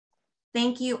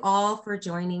Thank you all for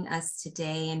joining us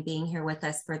today and being here with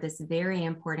us for this very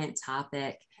important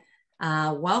topic.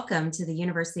 Welcome to the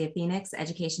University of Phoenix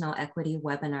Educational Equity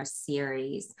Webinar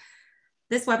Series.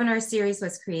 This webinar series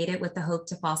was created with the hope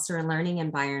to foster a learning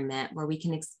environment where we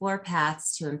can explore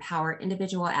paths to empower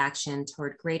individual action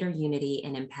toward greater unity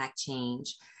and impact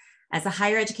change. As a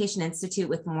higher education institute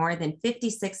with more than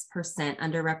 56%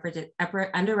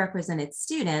 underrepresented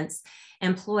students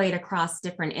employed across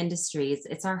different industries,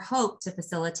 it's our hope to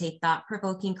facilitate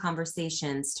thought-provoking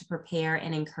conversations to prepare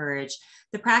and encourage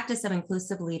the practice of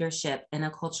inclusive leadership in a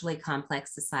culturally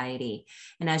complex society.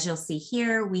 And as you'll see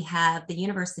here, we have the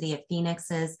University of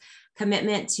Phoenix's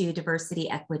commitment to diversity,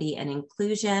 equity, and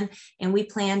inclusion, and we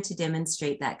plan to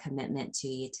demonstrate that commitment to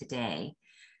you today.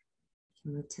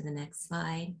 Move to the next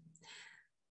slide.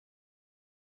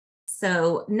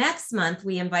 So next month,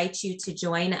 we invite you to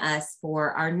join us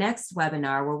for our next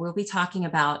webinar where we'll be talking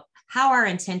about how our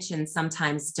intentions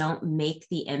sometimes don't make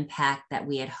the impact that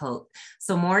we had hoped.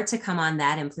 So more to come on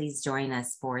that, and please join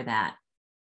us for that.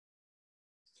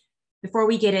 Before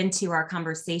we get into our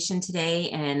conversation today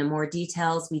and more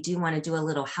details, we do want to do a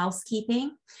little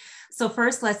housekeeping. So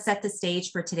first, let's set the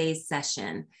stage for today's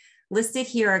session. Listed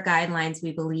here are guidelines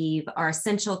we believe are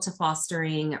essential to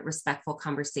fostering respectful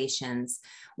conversations.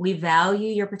 We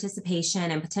value your participation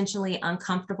in potentially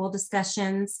uncomfortable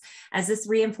discussions, as this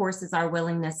reinforces our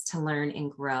willingness to learn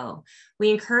and grow.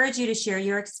 We encourage you to share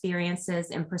your experiences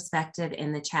and perspective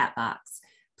in the chat box.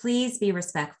 Please be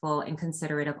respectful and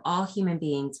considerate of all human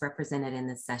beings represented in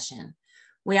this session.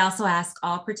 We also ask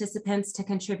all participants to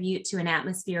contribute to an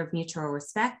atmosphere of mutual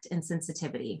respect and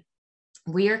sensitivity.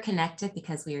 We are connected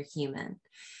because we are human.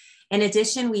 In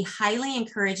addition, we highly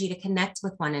encourage you to connect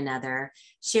with one another,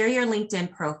 share your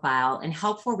LinkedIn profile, and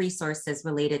helpful resources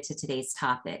related to today's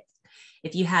topic.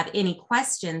 If you have any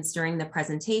questions during the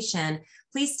presentation,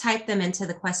 please type them into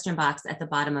the question box at the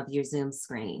bottom of your Zoom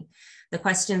screen. The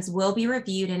questions will be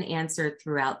reviewed and answered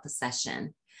throughout the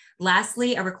session.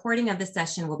 Lastly, a recording of the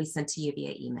session will be sent to you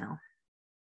via email.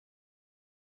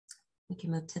 We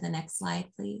can move to the next slide,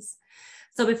 please.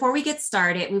 So before we get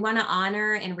started, we want to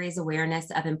honor and raise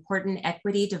awareness of important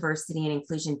equity, diversity, and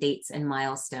inclusion dates and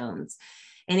milestones.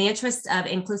 In the interest of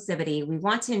inclusivity, we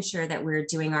want to ensure that we're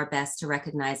doing our best to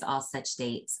recognize all such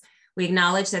dates. We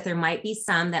acknowledge that there might be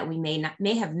some that we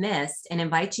may have missed and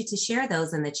invite you to share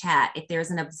those in the chat if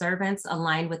there's an observance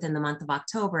aligned within the month of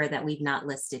October that we've not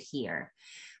listed here.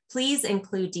 Please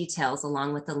include details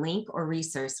along with a link or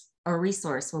resource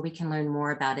where we can learn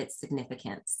more about its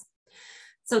significance.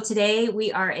 So today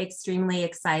we are extremely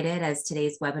excited as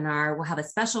today's webinar will have a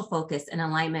special focus in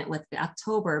alignment with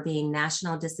October being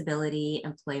National Disability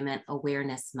Employment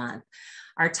Awareness Month.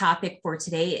 Our topic for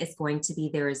today is going to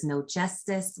be There is No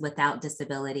Justice Without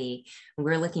Disability.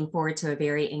 We're looking forward to a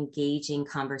very engaging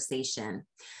conversation.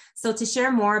 So to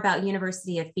share more about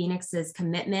University of Phoenix's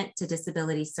commitment to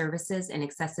disability services and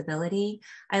accessibility,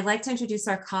 I'd like to introduce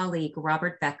our colleague,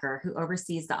 Robert Becker, who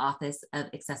oversees the Office of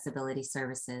Accessibility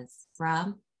Services.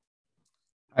 Rob?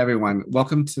 Hi, everyone.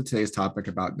 Welcome to today's topic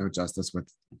about no justice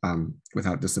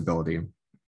without disability.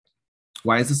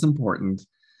 Why is this important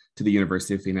to the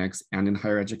University of Phoenix and in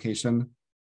higher education?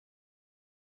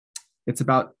 It's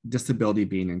about disability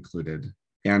being included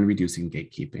and reducing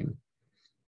gatekeeping.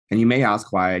 And you may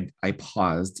ask why I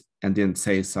paused and didn't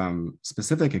say some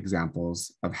specific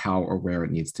examples of how or where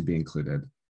it needs to be included.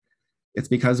 It's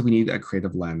because we need a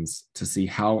creative lens to see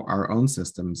how our own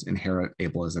systems inherit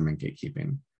ableism and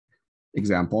gatekeeping.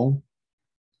 Example,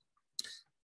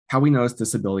 how we notice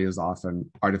disability is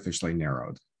often artificially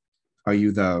narrowed. Are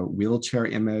you the wheelchair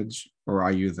image or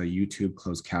are you the YouTube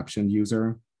closed caption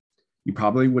user? You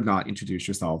probably would not introduce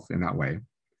yourself in that way.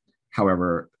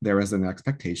 However, there is an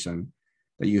expectation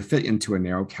that you fit into a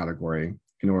narrow category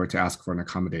in order to ask for an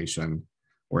accommodation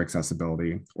or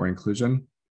accessibility or inclusion?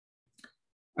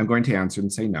 I'm going to answer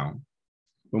and say no.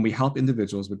 When we help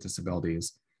individuals with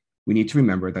disabilities, we need to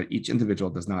remember that each individual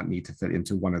does not need to fit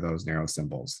into one of those narrow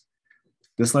symbols.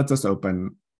 This lets us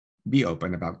be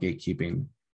open about gatekeeping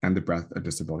and the breadth of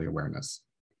disability awareness.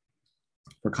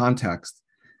 For context,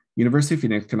 University of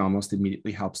Phoenix can almost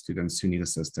immediately help students who need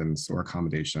assistance or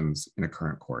accommodations in a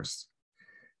current course.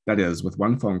 That is, with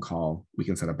one phone call, we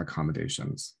can set up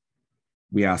accommodations.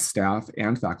 We ask staff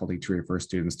and faculty to refer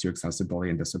students to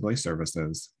accessibility and disability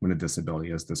services when a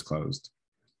disability is disclosed.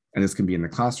 And this can be in the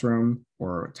classroom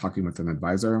or talking with an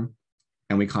advisor,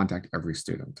 and we contact every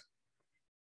student.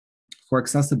 For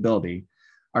accessibility,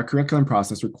 our curriculum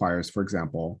process requires, for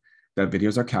example, that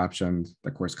videos are captioned,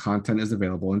 that course content is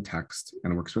available in text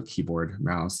and works with keyboard,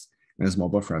 mouse, and is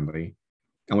mobile friendly.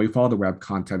 And we follow the web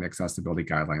content accessibility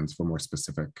guidelines for more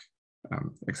specific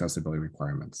accessibility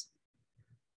requirements.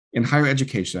 In higher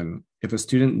education, if a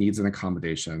student needs an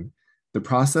accommodation, the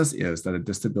process is that a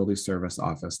disability service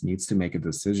office needs to make a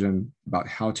decision about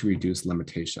how to reduce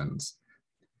limitations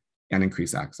and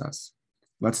increase access.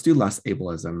 Let's do less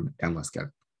ableism and less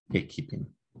gatekeeping.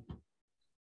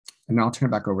 And now I'll turn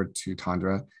it back over to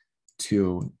Tandra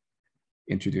to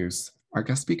introduce our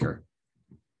guest speaker.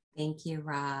 Thank you,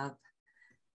 Rob.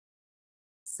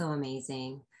 So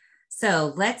amazing.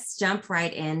 So let's jump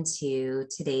right into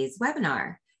today's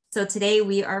webinar. So today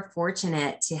we are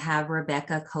fortunate to have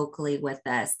Rebecca Cokley with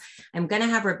us. I'm going to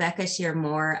have Rebecca share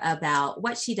more about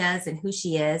what she does and who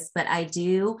she is, but I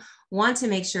do want to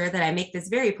make sure that I make this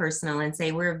very personal and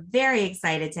say we're very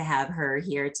excited to have her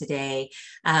here today.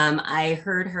 I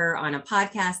heard her on a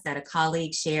podcast that a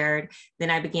colleague shared. Then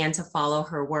I began to follow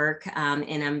her work,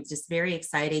 and I'm just very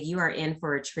excited. You are in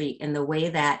for a treat in the way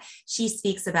that she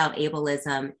speaks about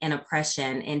ableism and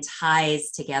oppression and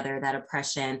ties together that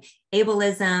oppression,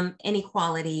 ableism,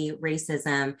 inequality,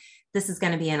 racism. This is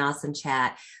going to be an awesome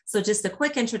chat. So just a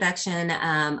quick introduction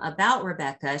about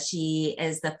Rebecca. She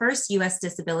is the first U.S.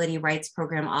 Disability Rights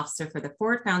Program Officer for the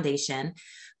Ford Foundation,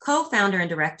 co-founder and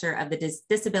director of the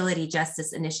Disability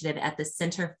Justice Initiative at the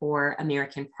Center for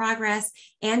American Progress,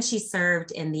 and she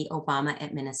served in the Obama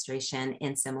administration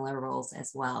in similar roles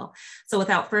as well. So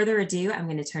without further ado, I'm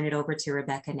going to turn it over to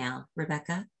Rebecca now.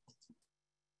 Rebecca.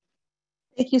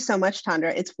 Thank you so much,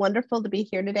 Tandra. It's wonderful to be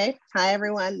here today. Hi,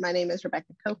 everyone. My name is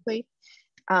Rebecca Cokley.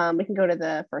 We can go to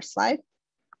the first slide.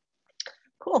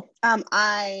 Cool.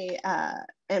 I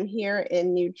am here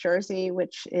in New Jersey,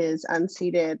 which is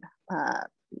unceded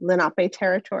Lenape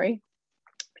territory.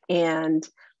 And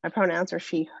my pronouns are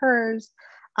she, hers.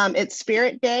 It's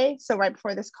Spirit Day. So right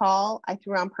before this call, I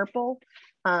threw on purple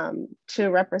to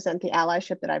represent the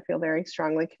allyship that I feel very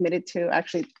strongly committed to,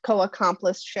 actually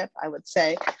co-accomplishment, I would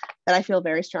say, that I feel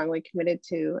very strongly committed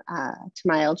to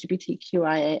my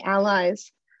LGBTQIA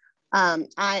allies. I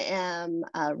am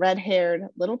a red-haired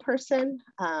little person.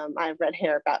 I have red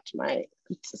hair about to my,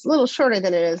 it's a little shorter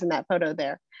than it is in that photo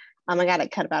there. I got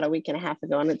it cut about a week and a half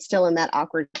ago, and it's still in that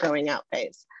awkward growing out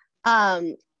phase.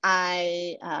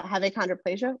 I have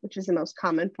achondroplasia, which is the most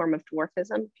common form of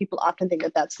dwarfism. People often think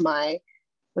that that's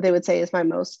what they would say is my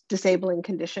most disabling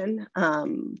condition.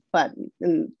 But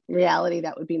in reality,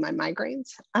 that would be my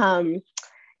migraines.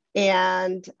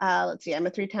 Let's see, I'm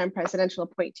a 3-time presidential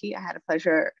appointee. I had a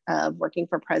pleasure of working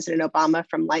for President Obama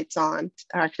from lights on,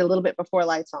 or actually a little bit before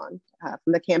lights on,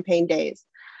 from the campaign days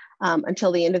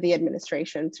until the end of the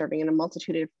administration, serving in a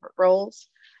multitude of different roles.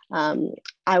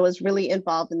 I was really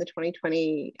involved in the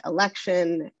 2020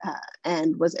 election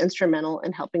and was instrumental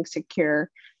in helping secure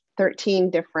 13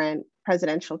 different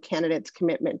presidential candidates'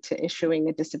 commitment to issuing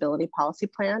a disability policy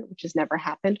plan, which has never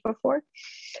happened before.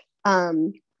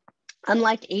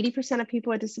 Unlike 80% of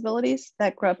people with disabilities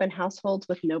that grew up in households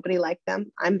with nobody like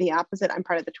them, I'm the opposite. I'm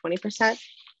part of the 20%.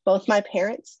 Both my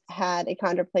parents had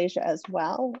achondroplasia as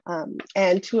well,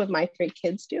 and 2 of my 3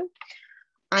 kids do.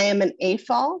 I am an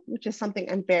AFOL, which is something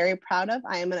I'm very proud of.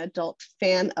 I am an adult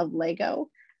fan of Lego.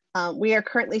 We are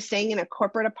currently staying in a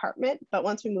corporate apartment, but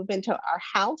once we move into our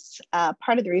house,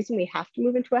 part of the reason we have to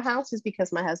move into a house is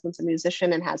because my husband's a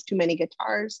musician and has too many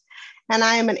guitars. And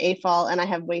I am an AFOL and I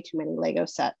have way too many Lego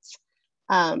sets.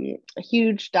 A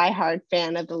huge diehard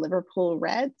fan of the Liverpool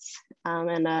Reds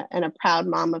and a proud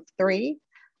mom of 3.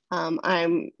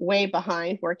 I'm way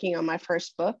behind working on my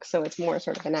first book, so it's more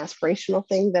sort of an aspirational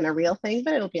thing than a real thing,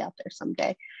 but it'll be out there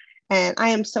someday. And I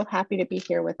am so happy to be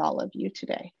here with all of you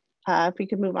today. If we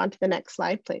could move on to the next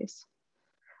slide, please.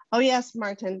 Oh yes,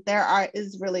 Martin,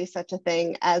 is really such a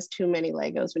thing as too many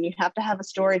Legos. When you have to have a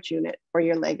storage unit for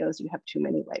your Legos, you have too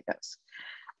many Legos.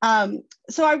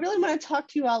 So I really want to talk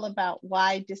to you all about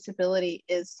why disability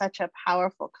is such a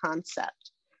powerful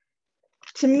concept.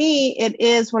 To me, it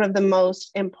is one of the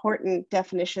most important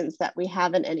definitions that we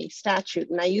have in any statute.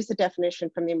 And I use the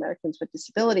definition from the Americans with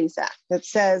Disabilities Act that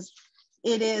says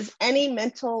it is any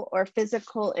mental or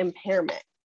physical impairment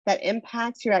that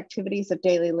impacts your activities of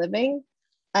daily living,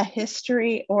 a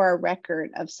history or a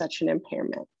record of such an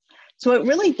impairment. So it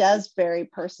really does vary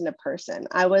person to person.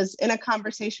 I was in a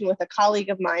conversation with a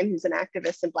colleague of mine who's an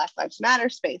activist in Black Lives Matter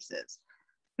spaces,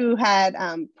 who had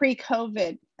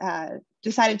pre-COVID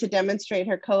decided to demonstrate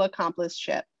her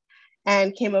co-accomplishment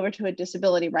and came over to a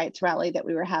disability rights rally that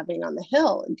we were having on the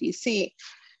Hill in DC.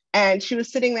 And she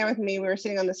was sitting there with me. We were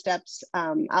sitting on the steps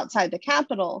outside the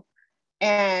Capitol.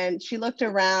 And she looked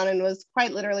around and was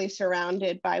quite literally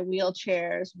surrounded by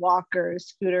wheelchairs, walkers,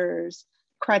 scooters,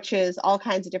 crutches, all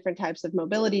kinds of different types of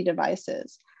mobility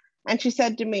devices. And she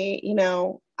said to me, you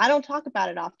know, I don't talk about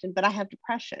it often, but I have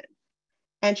depression.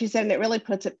 And she said, and it really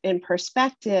puts it in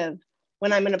perspective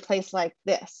when I'm in a place like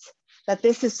this, that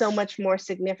this is so much more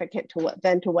significant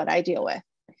than to what I deal with.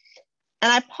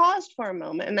 And I paused for a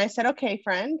moment and I said, okay,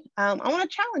 friend, I want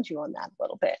to challenge you on that a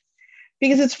little bit,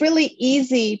 because it's really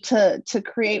easy to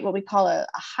create what we call a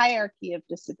hierarchy of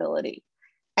disability,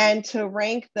 and to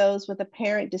rank those with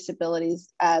apparent disabilities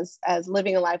as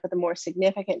living a life with a more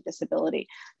significant disability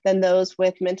than those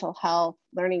with mental health,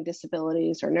 learning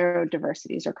disabilities, or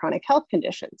neurodiversities, or chronic health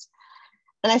conditions.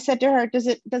 And I said to her, does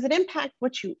it impact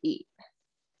what you eat?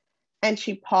 And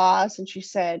she paused and she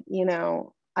said, you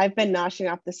know, I've been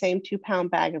noshing off the same 2-pound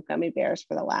bag of gummy bears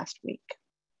for the last week.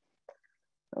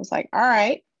 I was like, all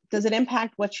right, does it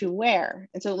impact what you wear?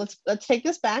 And so let's take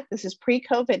this back. This is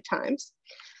pre-COVID times.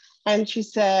 And she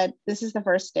said, this is the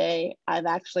first day I've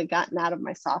actually gotten out of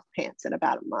my soft pants in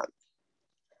about a month.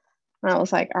 And I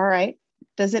was like, all right,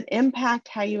 does it impact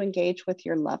how you engage with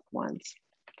your loved ones?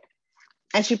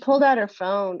 And she pulled out her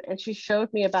phone and she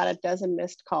showed me about a dozen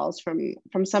missed calls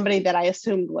from somebody that I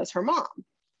assumed was her mom.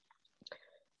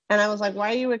 And I was like,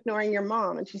 why are you ignoring your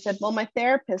mom? And she said, well, my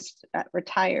therapist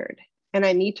retired and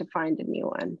I need to find a new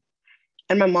one.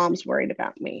 And my mom's worried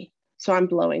about me, so I'm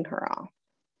blowing her off.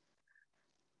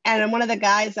 And one of the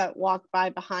guys that walked by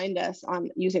behind us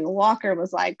using a walker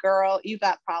was like, girl, you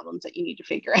got problems that you need to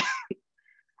figure out.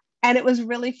 And it was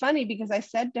really funny because I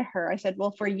said to her, I said,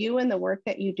 well, for you and the work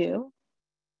that you do,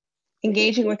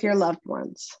 engaging with your loved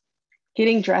ones,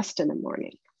 getting dressed in the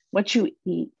morning, what you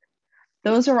eat,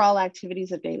 those are all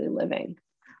activities of daily living.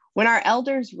 When our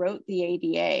elders wrote the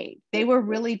ADA, they were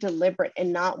really deliberate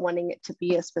in not wanting it to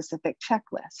be a specific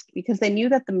checklist, because they knew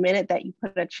that the minute that you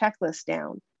put a checklist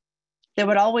down, there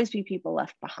would always be people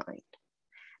left behind.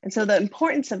 And so the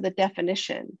importance of the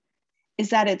definition is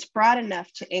that it's broad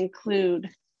enough to include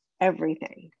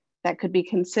everything that could be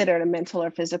considered a mental or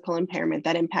physical impairment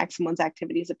that impacts someone's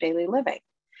activities of daily living.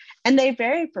 And they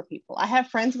vary for people. I have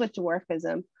friends with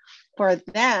dwarfism. For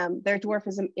them, their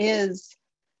dwarfism is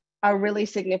a really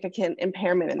significant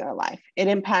impairment in their life.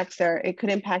 It could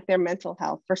impact their mental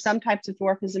health. For some types of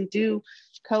dwarfism do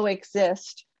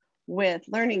coexist with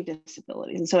learning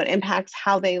disabilities. And so it impacts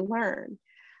how they learn.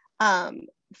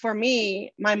 For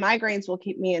me, my migraines will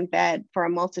keep me in bed for a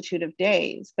multitude of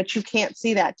days, but you can't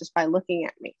see that just by looking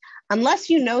at me. Unless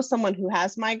you know someone who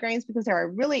has migraines, because there are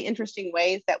really interesting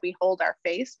ways that we hold our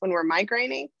face when we're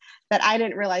migraining that I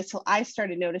didn't realize till I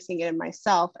started noticing it in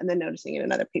myself and then noticing it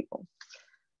in other people.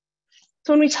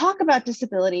 So when we talk about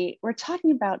disability, we're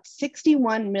talking about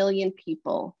 61 million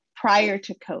people prior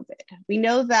to COVID. We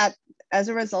know that as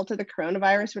a result of the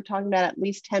coronavirus, we're talking about at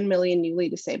least 10 million newly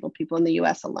disabled people in the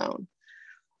US alone.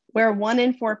 We're 1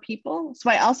 in 4 people. So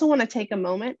I also want to take a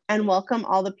moment and welcome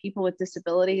all the people with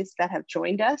disabilities that have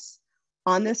joined us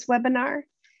on this webinar,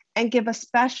 and give a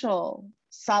special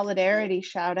solidarity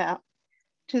shout out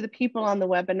to the people on the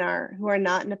webinar who are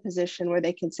not in a position where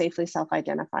they can safely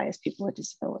self-identify as people with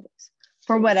disabilities,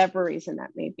 for whatever reason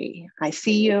that may be. I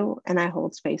see you and I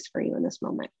hold space for you in this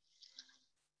moment.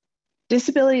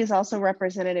 Disability is also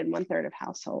represented in 1/3 of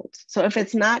households. So if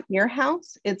it's not your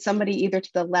house, it's somebody either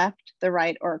to the left, the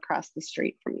right, or across the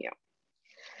street from you.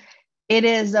 It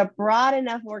is a broad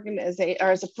enough organization,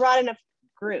 or is a broad enough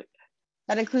group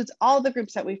that includes all the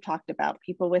groups that we've talked about: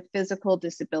 people with physical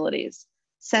disabilities,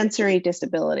 sensory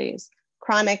disabilities,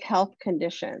 chronic health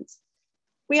conditions.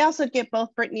 We also get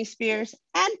both Britney Spears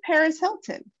and Paris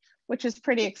Hilton, which is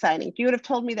pretty exciting. If you would have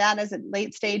told me that as a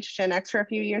late stage Gen Xer a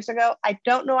few years ago, I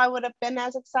don't know I would have been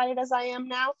as excited as I am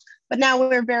now, but now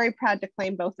we're very proud to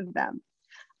claim both of them.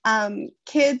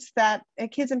 Kids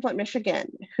in Flint,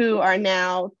 Michigan, who are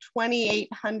now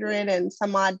 2,800 and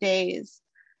some odd days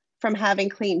from having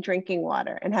clean drinking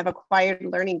water and have acquired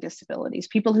learning disabilities.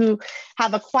 People who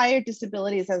have acquired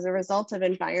disabilities as a result of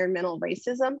environmental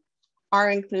racism are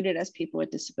included as people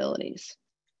with disabilities.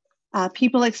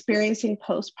 People experiencing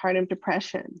postpartum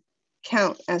depression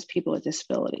count as people with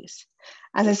disabilities.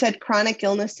 As I said, chronic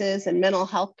illnesses and mental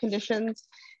health conditions.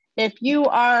 If you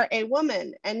are a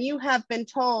woman and you have been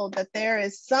told that there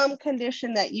is some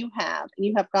condition that you have, and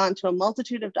you have gone to a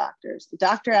multitude of doctors,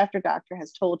 doctor after doctor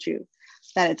has told you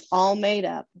that it's all made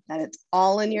up, that it's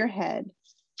all in your head,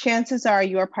 chances are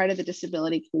you are part of the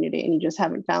disability community and you just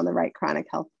haven't found the right chronic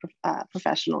health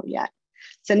professional yet.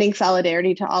 Sending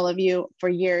solidarity to all of you. For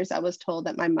years, I was told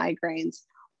that my migraines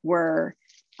were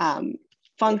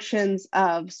functions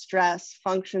of stress,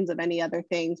 functions of any other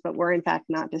things, but were in fact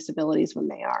not disabilities when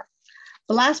they are.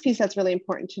 The last piece that's really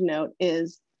important to note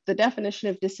is the definition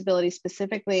of disability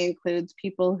specifically includes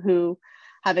people who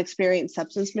have experienced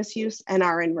substance misuse and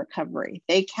are in recovery.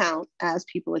 They count as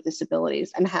people with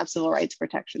disabilities and have civil rights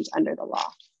protections under the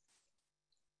law.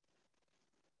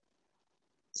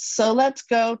 So let's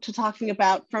go to talking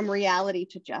about from reality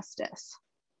to justice.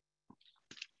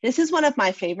 This is one of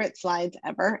my favorite slides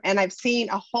ever, and I've seen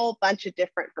a whole bunch of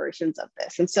different versions of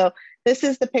this. And so this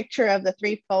is the picture of the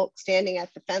three folks standing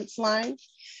at the fence line.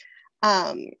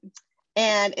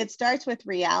 And it starts with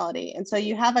reality. And so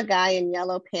you have a guy in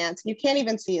yellow pants, and you can't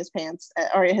even see his pants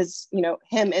or his,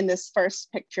 him in this first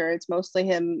picture. It's mostly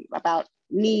him about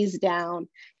knees down.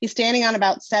 He's standing on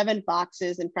about 7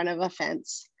 boxes in front of a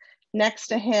fence. Next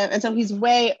to him, and so he's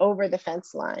way over the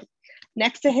fence line.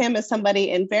 Next to him is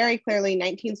somebody in very clearly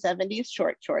 1970s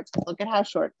short shorts. Look at how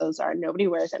short those are. Nobody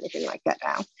wears anything like that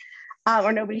now,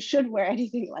 or nobody should wear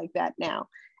anything like that now.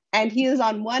 And he is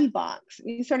on one box.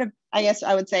 He's sort of, I guess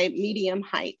I would say, medium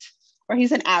height, or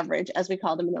he's an average, as we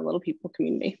call them in the little people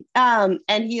community. And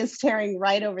he is staring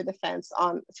right over the fence,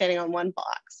 standing on one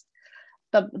box.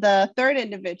 The third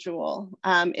individual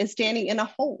is standing in a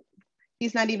hole.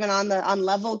 He's not even on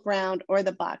level ground or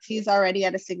the box. He's already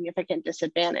at a significant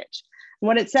disadvantage. And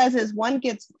what it says is one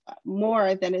gets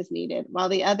more than is needed, while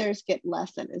the others get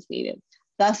less than is needed.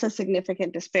 Thus, a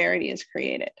significant disparity is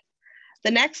created.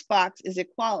 The next box is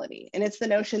equality. And it's the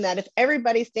notion that if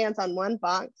everybody stands on one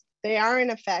box, they are in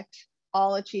effect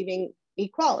all achieving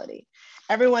equality.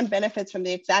 Everyone benefits from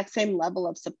the exact same level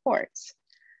of supports.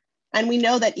 And we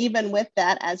know that even with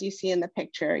that, as you see in the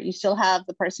picture, you still have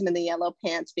the person in the yellow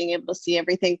pants being able to see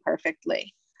everything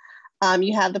perfectly.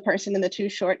 You have the person in the 2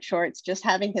 short shorts just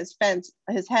having his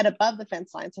head above the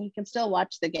fence line so he can still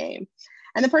watch the game.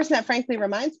 And the person that frankly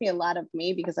reminds me a lot of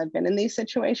me, because I've been in these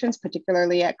situations,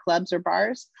 particularly at clubs or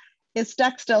bars, is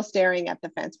stuck still staring at the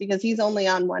fence because he's only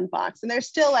on one box. And there's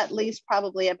still at least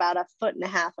probably about 1.5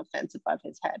 feet of fence above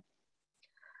his head.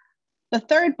 The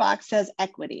third box says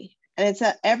equity. And it's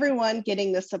everyone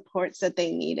getting the supports that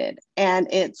they needed. And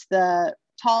it's the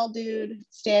tall dude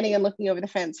standing and looking over the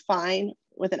fence fine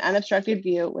with an unobstructed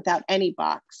view without any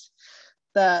box.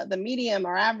 The medium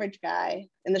or average guy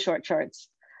in the short shorts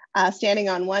standing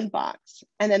on one box.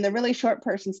 And then the really short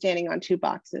person standing on 2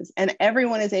 boxes. And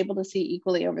everyone is able to see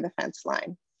equally over the fence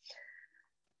line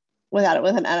with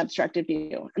an unobstructed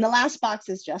view. And the last box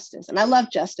is justice. And I love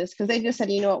justice because they just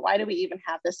said, you know what, why do we even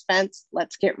have this fence?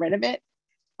 Let's get rid of it.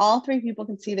 All 3 people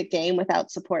can see the game without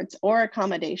supports or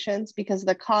accommodations because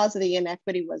the cause of the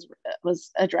inequity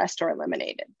was addressed or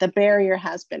eliminated. The barrier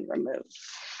has been removed.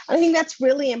 I think that's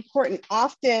really important.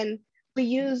 Often we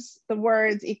use the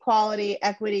words equality,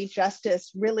 equity,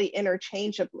 justice really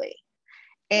interchangeably.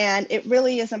 And it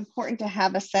really is important to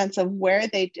have a sense of where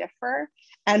they differ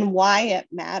and why it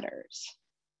matters.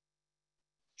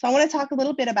 So I want to talk a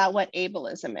little bit about what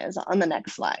ableism is on the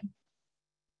next slide.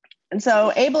 And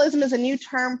so ableism is a new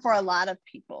term for a lot of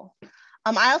people.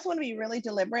 I also want to be really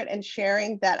deliberate in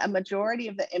sharing that a majority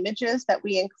of the images that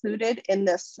we included in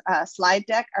this slide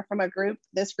deck are from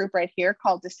this group right here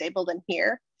called Disabled and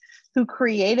Here, who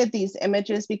created these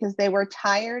images because they were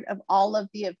tired of all of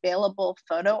the available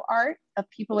photo art of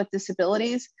people with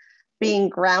disabilities being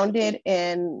grounded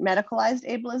in medicalized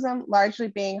ableism, largely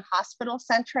being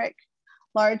hospital-centric,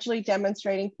 largely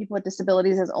demonstrating people with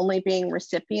disabilities as only being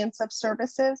recipients of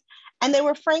services. And they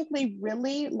were frankly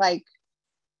really like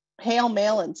pale,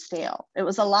 male, and stale. It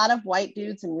was a lot of white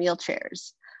dudes in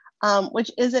wheelchairs,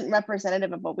 which isn't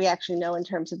representative of what we actually know in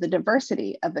terms of the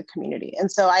diversity of the community.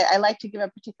 And so I like to give a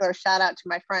particular shout out to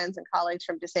my friends and colleagues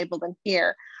from Disabled and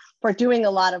Here for doing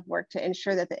a lot of work to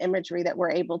ensure that the imagery that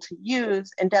we're able to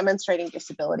use in demonstrating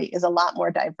disability is a lot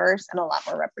more diverse and a lot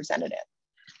more representative.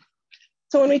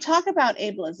 So when we talk about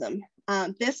ableism,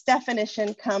 this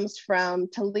definition comes from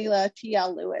Talila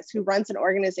T.L. Lewis, who runs an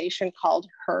organization called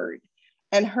HERD.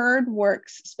 And HERD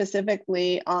works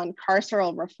specifically on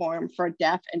carceral reform for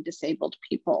deaf and disabled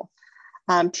people.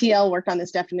 TL worked on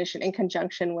this definition in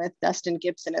conjunction with Dustin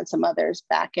Gibson and some others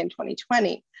back in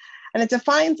 2020. And it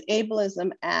defines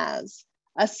ableism as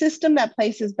a system that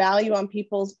places value on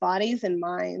people's bodies and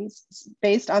minds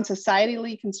based on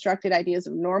societally constructed ideas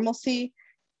of normalcy,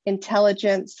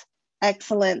 intelligence,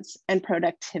 excellence, and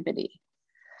productivity.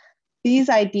 These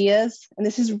ideas, and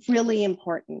this is really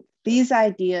important, these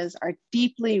ideas are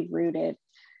deeply rooted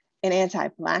in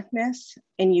anti-Blackness,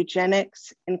 in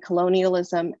eugenics, in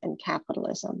colonialism, and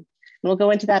capitalism. And we'll go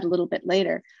into that a little bit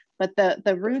later, but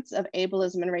the roots of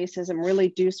ableism and racism really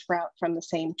do sprout from the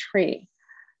same tree.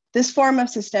 This form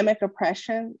of systemic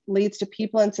oppression leads to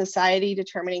people in society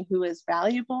determining who is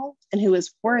valuable and who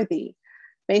is worthy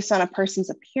based on a person's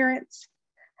appearance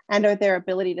and or their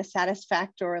ability to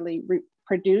satisfactorily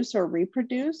produce or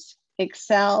reproduce,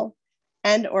 excel,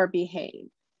 and or behave.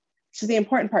 This is the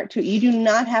important part too. You do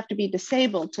not have to be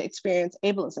disabled to experience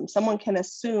ableism. Someone can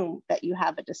assume that you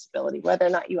have a disability, whether or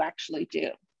not you actually do.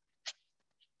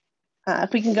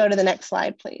 If we can go to the next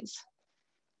slide, please.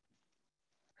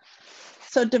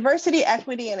 So diversity,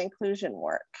 equity, and inclusion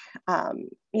work.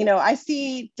 I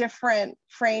see different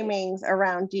framings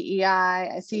around DEI.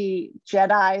 I see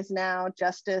JEDIs now,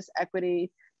 justice,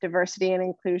 equity, diversity, and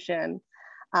inclusion.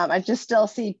 I just still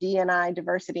see D&I,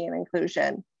 diversity and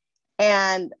inclusion.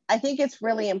 And I think it's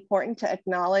really important to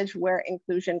acknowledge where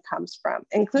inclusion comes from.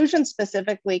 Inclusion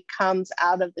specifically comes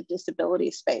out of the disability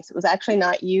space. It was actually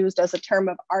not used as a term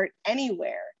of art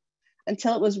anywhere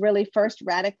until it was really first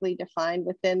radically defined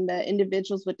within the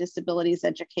Individuals with Disabilities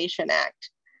Education Act,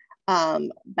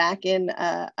 back in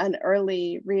an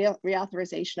early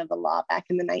reauthorization of the law back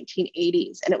in the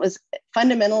 1980s. And it was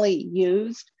fundamentally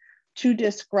used to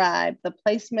describe the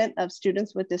placement of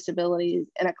students with disabilities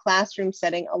in a classroom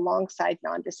setting alongside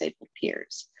non-disabled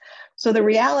peers. So the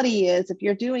reality is, if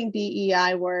you're doing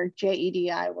DEI work,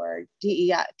 JEDI work,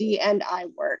 D&I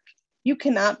work, you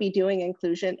cannot be doing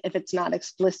inclusion if it's not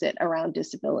explicit around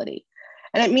disability.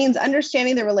 And it means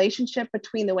understanding the relationship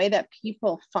between the way that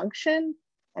people function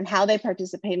and how they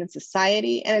participate in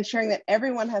society, and ensuring that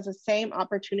everyone has the same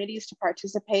opportunities to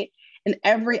participate in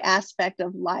every aspect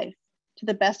of life to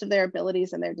the best of their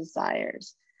abilities and their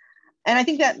desires. And I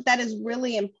think that is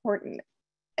really important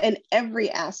in every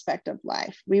aspect of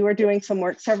life. We were doing some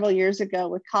work several years ago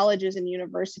with colleges and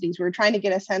universities. We were trying to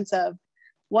get a sense of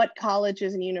what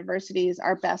colleges and universities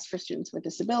are best for students with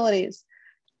disabilities.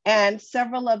 And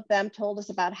several of them told us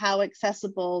about how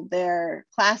accessible their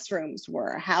classrooms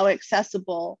were, how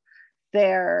accessible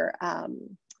their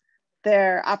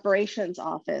operations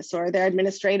office or their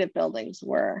administrative buildings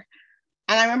were.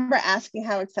 And I remember asking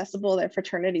how accessible their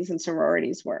fraternities and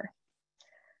sororities were,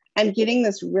 and getting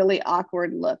this really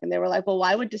awkward look. And they were like, well,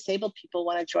 why would disabled people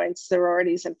want to join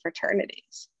sororities and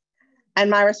fraternities? And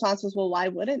my response was, well, why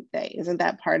wouldn't they? Isn't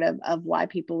that part of why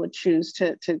people would choose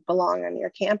to belong on your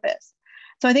campus?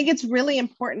 So I think it's really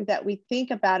important that we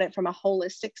think about it from a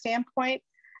holistic standpoint,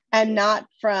 and not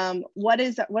from what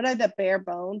are the bare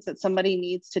bones that somebody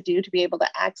needs to do to be able to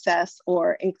access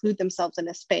or include themselves in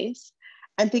a space,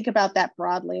 and think about that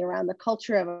broadly around the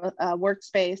culture of a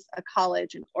workspace, a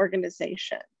college, an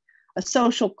organization, a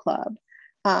social club,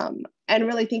 and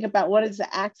really think about what is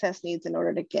the access needs in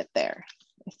order to get there.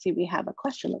 I see we have a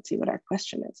question. Let's see what our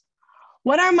question is.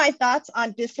 What are my thoughts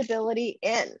on disability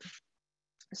in?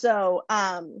 So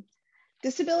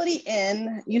disability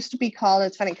in used to be called,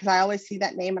 it's funny because I always see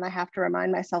that name and I have to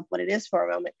remind myself what it is for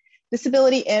a moment.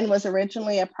 Disability in was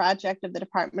originally a project of the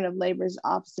Department of Labor's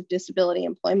Office of Disability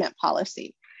Employment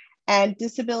Policy. And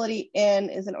Disability In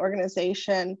is an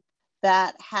organization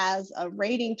that has a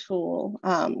rating tool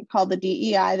called the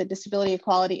DEI, the Disability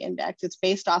Equality Index. It's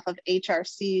based off of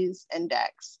HRC's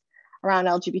index around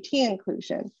LGBT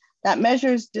inclusion that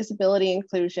measures disability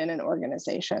inclusion in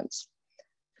organizations.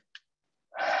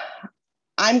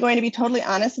 I'm going to be totally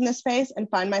honest in this space and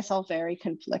find myself very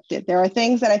conflicted. There are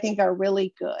things that I think are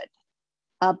really good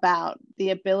about the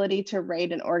ability to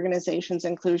rate an organization's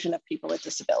inclusion of people with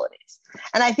disabilities.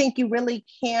 And I think you really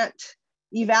can't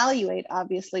evaluate,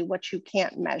 obviously, what you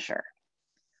can't measure.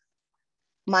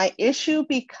 My issue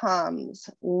becomes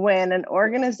when an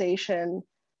organization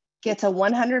gets a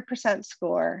 100%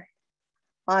 score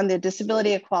on the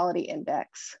Disability Equality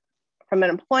Index from an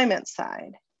employment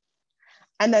side,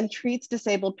 and then treats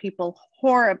disabled people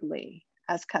horribly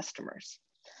as customers.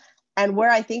 And where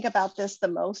I think about this the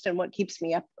most, and what keeps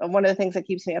me up, one of the things that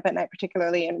keeps me up at night,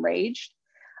 particularly enraged,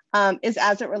 is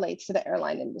as it relates to the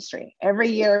airline industry. Every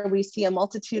year we see a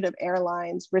multitude of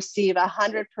airlines receive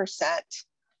 100%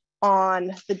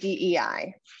 on the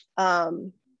DEI.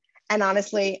 And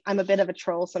honestly, I'm a bit of a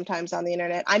troll sometimes on the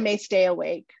internet. I may stay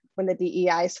awake when the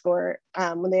DEI score,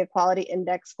 when the Equality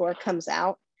Index score comes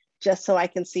out, just so I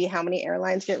can see how many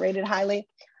airlines get rated highly.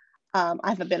 I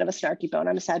have a bit of a snarky bone.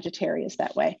 I'm a Sagittarius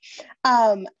that way.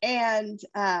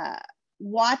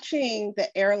 Watching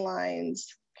the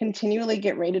airlines continually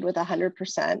get rated with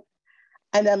 100%,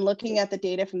 and then looking at the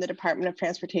data from the Department of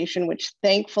Transportation, which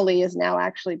thankfully is now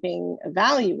actually being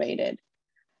evaluated,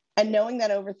 and knowing that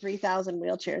over 3,000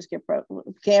 wheelchairs get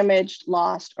damaged,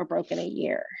 lost, or broken a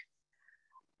year.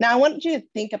 Now, I want you to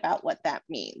think about what that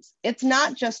means. It's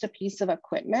not just a piece of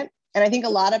equipment. And I think a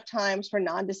lot of times for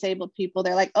non-disabled people,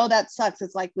 they're like, oh, that sucks.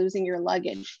 It's like losing your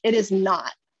luggage. It is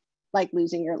not like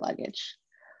losing your luggage.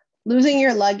 Losing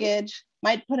your luggage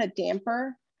might put a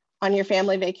damper on your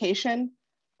family vacation,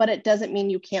 but it doesn't mean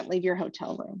you can't leave your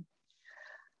hotel room.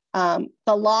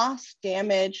 The loss,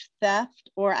 damage,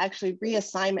 theft, or actually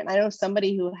reassignment. I know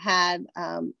somebody who had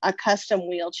a custom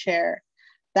wheelchair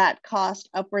that cost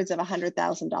upwards of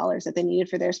 $100,000 that they needed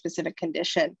for their specific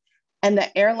condition. And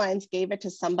the airlines gave it to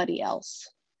somebody else.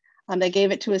 They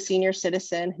gave it to a senior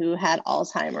citizen who had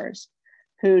Alzheimer's,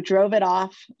 who drove it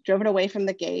away from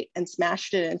the gate and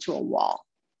smashed it into a wall.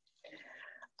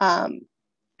 And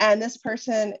this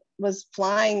person was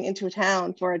flying into a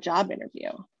town for a job interview,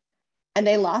 and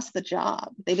they lost the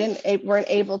job. They weren't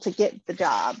able to get the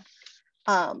job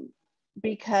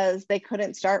because they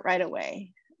couldn't start right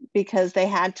away, because they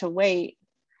had to wait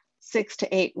 6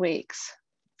 to 8 weeks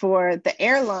for the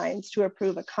airlines to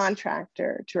approve a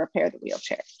contractor to repair the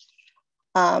wheelchair.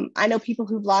 I know people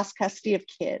who've lost custody of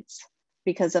kids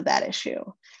because of that issue.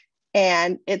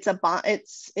 And it's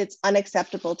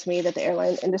unacceptable to me that the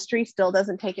airline industry still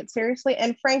doesn't take it seriously.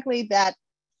 And frankly, that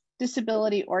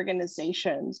disability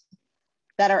organizations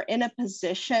that are in a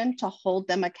position to hold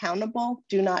them accountable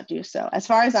do not do so. As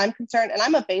far as I'm concerned, and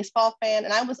I'm a baseball fan,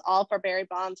 and I was all for Barry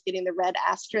Bonds getting the red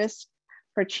asterisk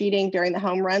for cheating during the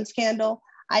home run scandal.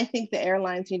 I think the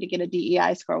airlines need to get a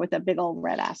DEI score with a big old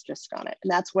red asterisk on it.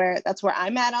 And that's where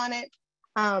I'm at on it.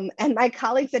 And my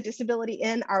colleagues at Disability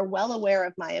In are well aware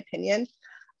of my opinion,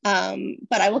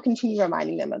 but I will continue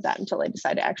reminding them of that until they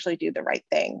decide to actually do the right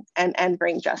thing and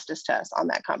bring justice to us on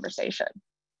that conversation.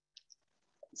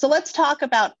 So let's talk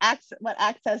about what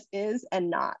access is and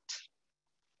not.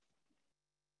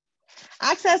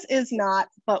 Access is not,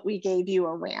 but we gave you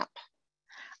a ramp.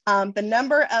 The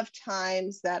number of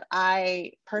times that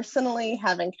I personally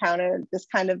have encountered this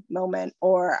kind of moment,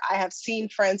 or I have seen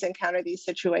friends encounter these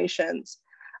situations,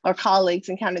 or colleagues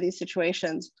encounter these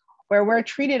situations, where we're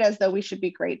treated as though we should be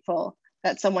grateful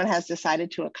that someone has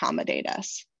decided to accommodate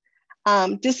us.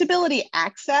 Disability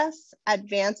access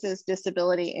advances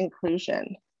disability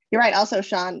inclusion. You're right, also,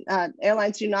 Sean,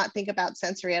 airlines do not think about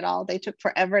sensory at all. They took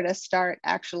forever to start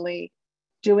actually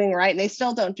doing right, and they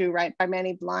still don't do right by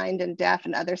many blind and deaf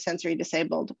and other sensory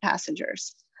disabled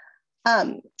passengers.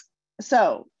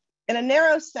 So in a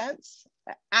narrow sense,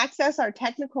 access are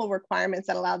technical requirements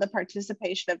that allow the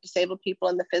participation of disabled people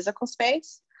in the physical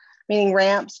space, meaning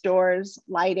ramps, doors,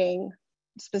 lighting,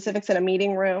 specifics in a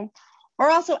meeting room, or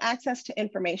also access to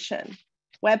information,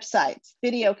 websites,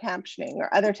 video captioning,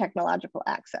 or other technological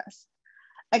access.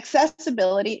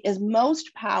 Accessibility is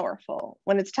most powerful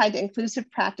when it's tied to inclusive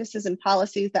practices and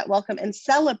policies that welcome and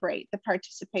celebrate the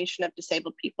participation of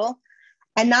disabled people,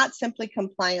 and not simply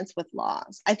compliance with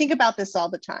laws. I think about this all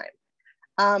the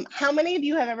time. How many of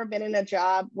you have ever been in a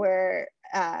job where,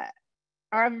 or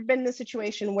ever been in a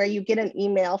situation where you get an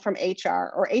email from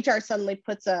HR, or HR suddenly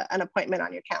puts an appointment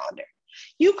on your calendar?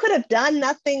 You could have done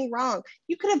nothing wrong.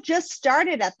 You could have just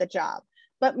started at the job,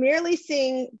 but merely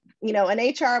seeing, an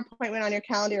HR appointment on your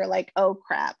calendar, you're like, oh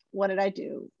crap, what did I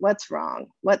do? What's wrong?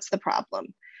 What's the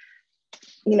problem?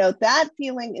 That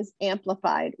feeling is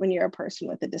amplified when you're a person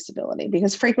with a disability,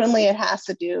 because frequently it has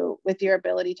to do with your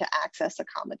ability to access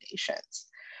accommodations.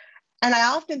 And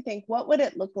I often think, what would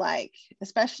it look like,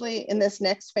 especially in this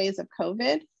next phase of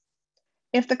COVID,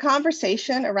 if the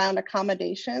conversation around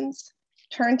accommodations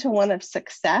turned to one of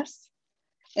success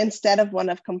instead of one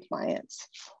of compliance?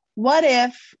 What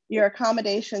if your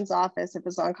accommodations office, if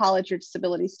it's on college or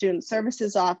disability student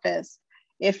services office,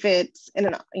 if it's in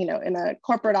a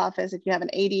corporate office, if you have an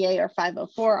ADA or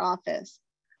 504 office,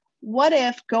 what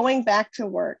if going back to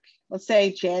work, let's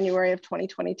say January of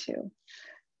 2022,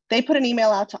 they put an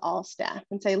email out to all staff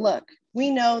and say, look, we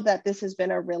know that this has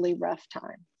been a really rough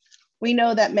time. We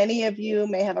know that many of you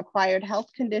may have acquired health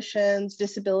conditions,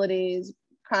 disabilities,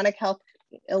 chronic health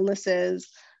illnesses,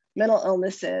 mental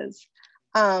illnesses,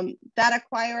 that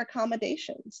acquire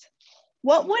accommodations.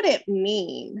 What would it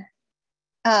mean,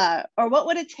 or what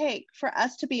would it take for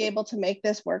us to be able to make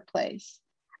this workplace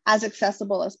as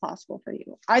accessible as possible for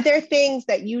you? Are there things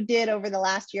that you did over the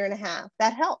last year and a half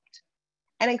that helped?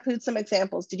 And include some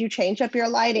examples. Did you change up your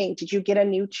lighting? Did you get a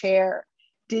new chair?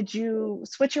 Did you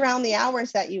switch around the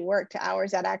hours that you work to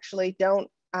hours that actually don't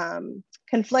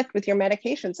conflict with your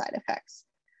medication side effects?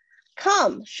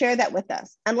 Come share that with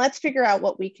us, and let's figure out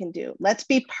what we can do. Let's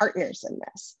be partners in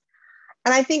this.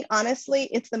 And I think, honestly,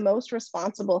 it's the most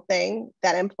responsible thing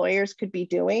that employers could be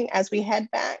doing as we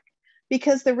head back,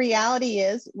 because the reality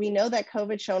is we know that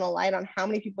COVID shone a light on how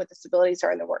many people with disabilities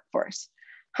are in the workforce.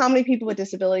 How many people with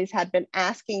disabilities had been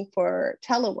asking for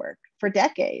telework for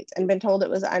decades and been told it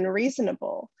was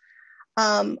unreasonable.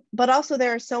 But also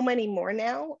there are so many more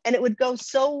now, and it would go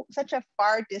such a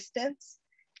far distance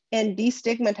in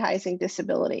destigmatizing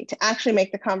disability to actually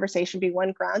make the conversation be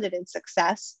one grounded in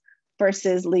success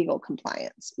versus legal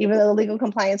compliance, even though the legal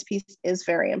compliance piece is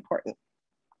very important.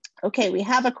 Okay, we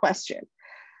have a question.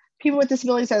 People with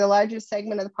disabilities are the largest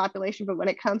segment of the population, but when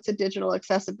it comes to digital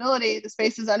accessibility, the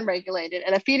space is unregulated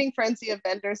and a feeding frenzy of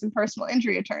vendors and personal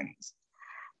injury attorneys.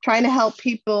 trying to help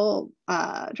people,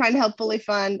 trying to help fully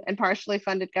fund and partially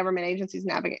funded government agencies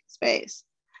navigate space.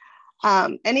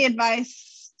 Any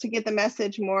advice to get the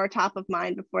message more top of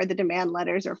mind before the demand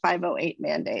letters or 508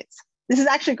 mandates? This is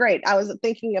actually great. I was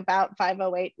thinking about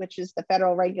 508, which is the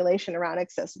federal regulation around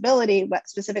accessibility, but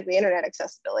specifically internet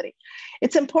accessibility.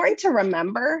 It's important to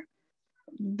remember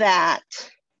that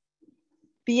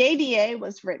the ADA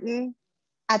was written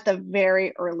at the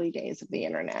very early days of the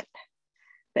internet.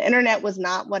 The internet was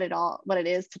not what it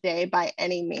is today by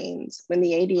any means when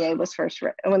the ADA was first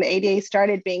written. When the ADA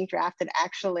started being drafted,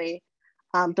 actually,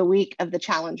 the week of the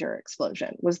Challenger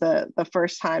explosion was the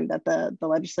first time that the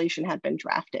legislation had been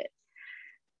drafted.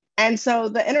 And so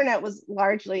the internet was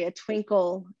largely a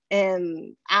twinkle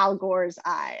in Al Gore's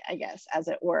eye, I guess, as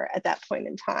it were, at that point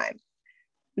in time.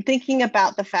 Thinking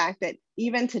about the fact that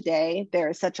even today, there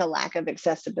is such a lack of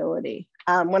accessibility.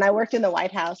 When I worked in the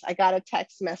White House, I got a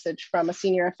text message from a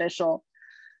senior official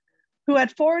who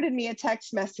had forwarded me a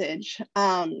text message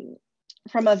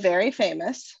from a very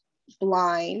famous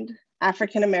blind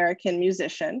African-American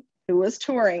musician who was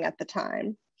touring at the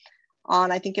time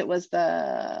on, I think it was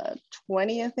the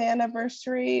 20th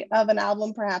anniversary of an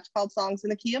album, perhaps called Songs in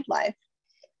the Key of Life.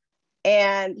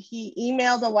 And he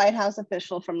emailed a White House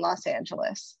official from Los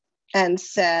Angeles and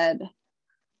said,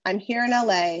 I'm here in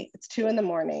LA, it's 2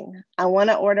 a.m. I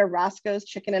wanna order Roscoe's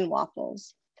Chicken and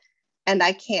Waffles, and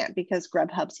I can't because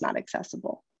Grubhub's not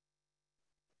accessible.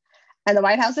 And the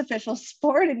White House official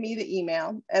forwarded me the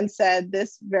email and said,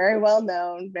 this very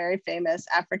well-known, very famous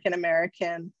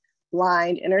African-American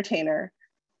blind entertainer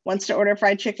wants to order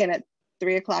fried chicken at 2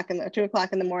 o'clock in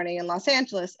the morning in Los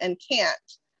Angeles and can't.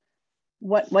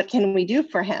 What can we do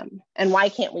for him? And why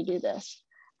can't we do this?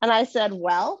 And I said,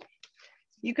 well,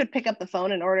 you could pick up the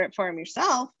phone and order it for him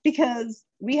yourself because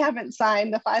we haven't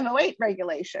signed the 508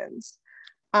 regulations,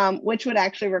 which would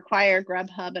actually require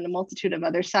Grubhub and a multitude of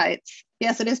other sites.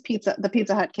 Yes, it is the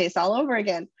Pizza Hut case all over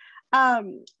again.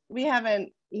 We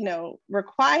haven't,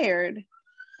 required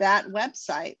that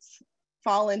websites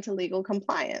fall into legal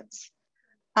compliance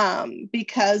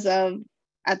because of,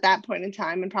 at that point in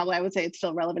time, and probably I would say it's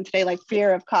still relevant today, like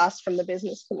fear of cost from the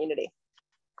business community.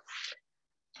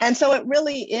 And so it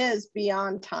really is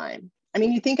beyond time. I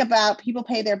mean, you think about people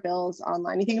pay their bills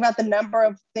online. You think about the number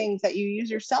of things that you use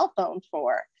your cell phone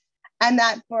for, and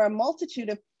that for a multitude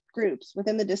of groups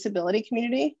within the disability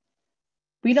community,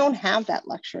 we don't have that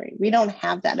luxury. We don't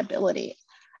have that ability.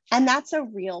 And that's a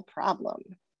real problem.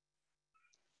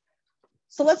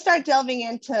 So let's start delving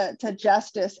into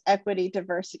justice, equity,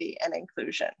 diversity, and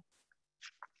inclusion.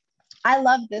 I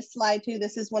love this slide too.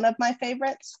 This is one of my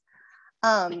favorites.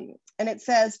 And it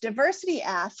says, diversity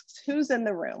asks, who's in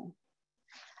the room?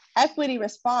 Equity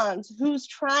responds, who's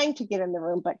trying to get in the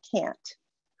room but can't?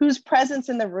 Whose presence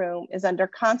in the room is under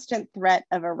constant threat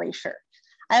of erasure?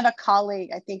 I have a colleague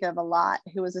I think of a lot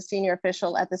who was a senior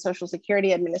official at the Social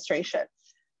Security Administration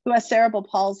who has cerebral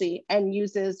palsy and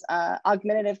uses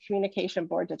augmentative communication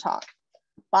board to talk.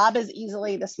 Bob is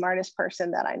easily the smartest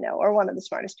person that I know, or one of the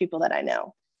smartest people that I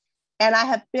know. And I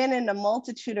have been in a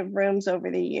multitude of rooms over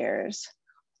the years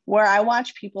where I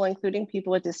watch people, including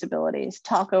people with disabilities,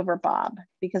 talk over Bob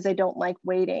because they don't like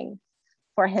waiting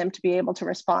for him to be able to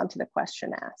respond to the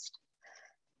question asked.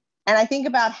 And I think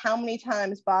about how many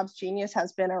times Bob's genius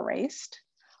has been erased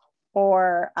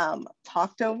or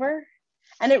talked over.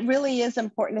 And it really is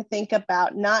important to think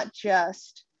about not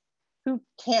just who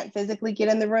can't physically get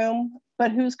in the room,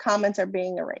 but whose comments are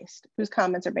being erased, whose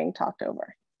comments are being talked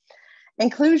over.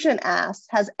 Inclusion asks,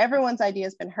 has everyone's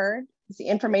ideas been heard? Is the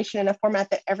information in a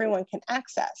format that everyone can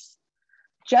access?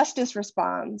 Justice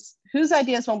responds, whose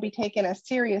ideas won't be taken as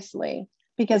seriously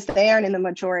because they aren't in the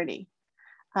majority?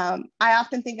 I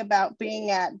often think about being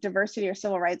at diversity or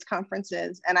civil rights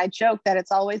conferences, and I joke that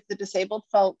it's always the disabled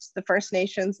folks, the First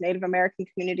Nations, Native American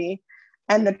community,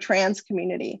 and the trans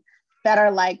community that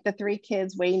are like the three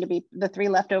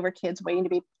leftover kids waiting to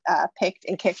be picked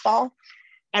in kickball.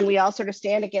 And we all sort of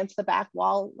stand against the back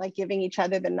wall, like giving each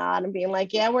other the nod and being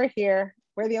like, yeah, we're here.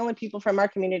 We're the only people from our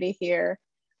community here.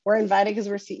 We're invited because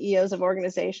we're CEOs of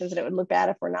organizations and it would look bad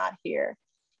if we're not here.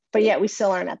 But yet we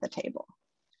still aren't at the table.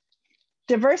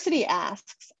 Diversity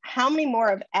asks, how many more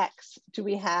of X do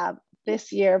we have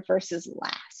this year versus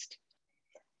last?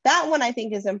 That one I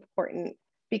think is important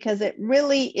because it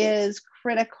really is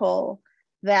critical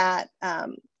that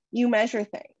you measure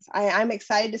things. I'm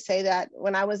excited to say that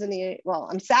when I was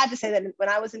I'm sad to say that when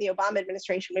I was in the Obama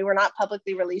administration, we were not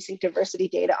publicly releasing diversity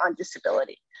data on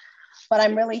disability. But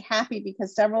I'm really happy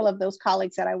because several of those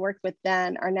colleagues that I worked with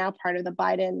then are now part of the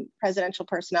Biden Presidential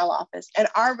Personnel Office and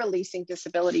are releasing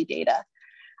disability data.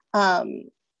 And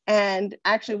And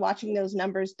actually watching those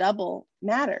numbers double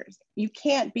matters. You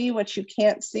can't be what you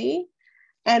can't see.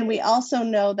 And we also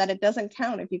know that it doesn't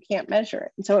count if you can't measure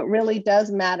it. And so it really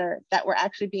does matter that we're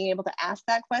actually being able to ask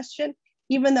that question,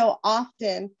 even though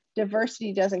often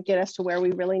diversity doesn't get us to where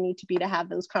we really need to be to have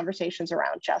those conversations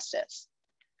around justice.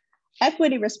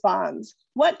 Equity responds,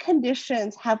 what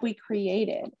conditions have we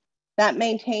created that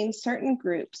maintain certain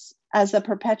groups as the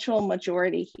perpetual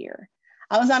majority here?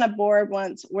 I was on a board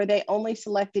once where they only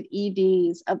selected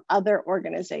EDs of other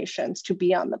organizations to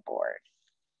be on the board.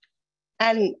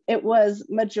 And it was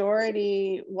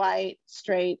majority white,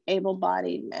 straight,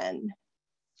 able-bodied men.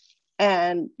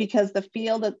 And because the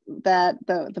field that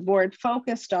the board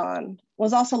focused on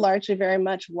was also largely very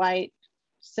much white,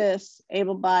 cis,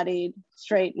 able-bodied,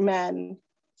 straight men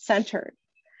centered.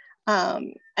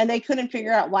 And they couldn't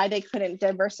figure out why they couldn't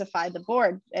diversify the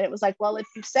board. And it was like, well, if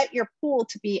you set your pool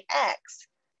to be X,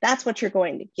 that's what you're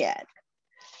going to get.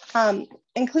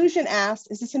 Inclusion asks,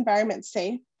 is this environment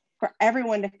safe for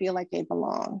everyone to feel like they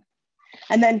belong?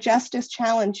 And then justice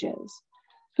challenges,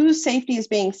 whose safety is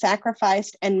being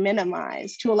sacrificed and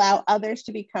minimized to allow others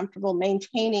to be comfortable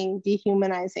maintaining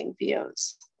dehumanizing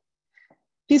views?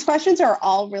 These questions are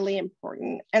all really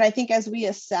important. And I think as we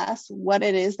assess what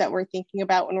it is that we're thinking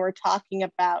about when we're talking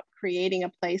about creating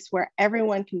a place where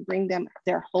everyone can bring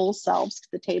their whole selves to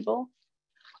the table,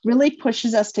 really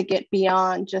pushes us to get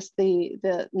beyond just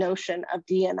the notion of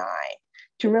D&I,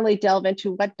 to really delve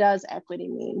into what does equity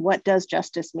mean, what does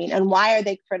justice mean, and why are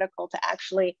they critical to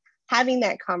actually having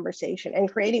that conversation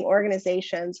and creating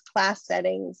organizations, class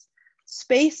settings,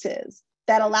 spaces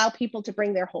that allow people to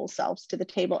bring their whole selves to the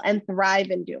table and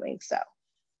thrive in doing so.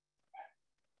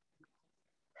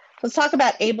 Let's talk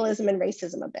about ableism and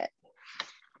racism a bit.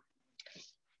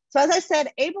 So as I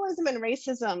said, ableism and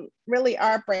racism really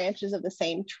are branches of the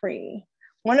same tree.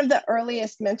 One of the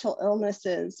earliest mental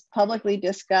illnesses publicly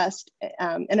discussed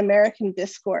in American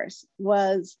discourse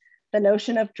was the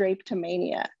notion of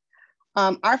drapetomania.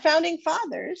 Our founding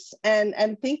fathers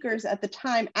and thinkers at the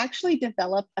time actually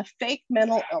developed a fake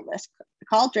mental illness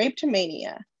called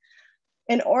drapetomania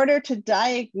in order to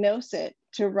diagnose it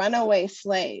to runaway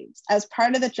slaves as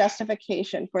part of the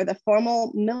justification for the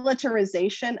formal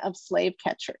militarization of slave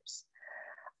catchers.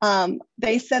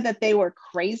 They said that they were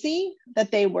crazy,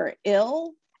 that they were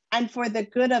ill, and for the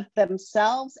good of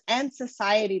themselves and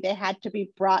society, they had to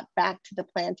be brought back to the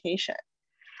plantation.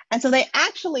 And so they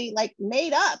actually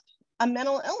made up a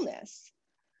mental illness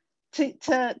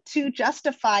to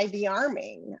justify the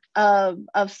arming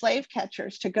of slave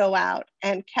catchers to go out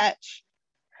and catch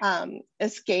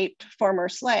escaped former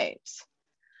slaves.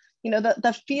 You know,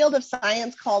 the field of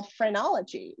science called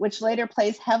phrenology, which later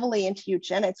plays heavily into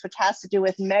eugenics, which has to do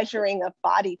with measuring of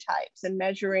body types and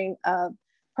measuring of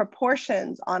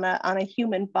proportions on a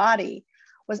human body,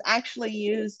 was actually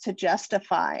used to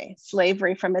justify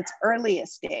slavery from its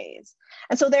earliest days.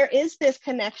 And so there is this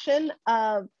connection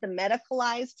of the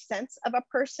medicalized sense of a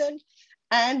person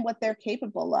and what they're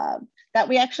capable of that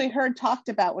we actually heard talked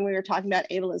about when we were talking about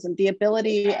ableism, the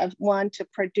ability of one to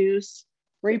produce,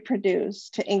 reproduce,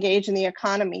 to engage in the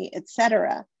economy, et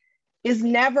cetera, is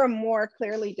never more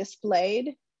clearly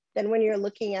displayed than when you're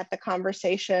looking at the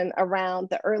conversation around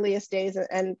the earliest days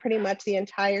and pretty much the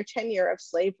entire tenure of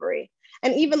slavery.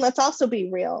 And even, let's also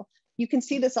be real, you can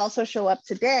see this also show up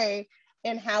today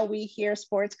in how we hear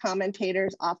sports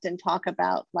commentators often talk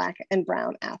about Black and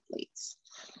brown athletes.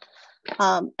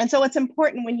 And so it's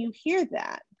important when you hear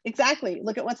that, exactly,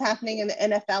 look at what's happening in the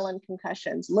NFL and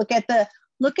concussions. Look at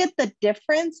the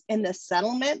difference in the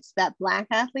settlements that Black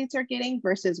athletes are getting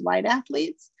versus white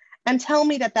athletes, and tell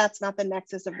me that that's not the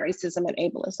nexus of racism and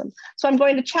ableism. So I'm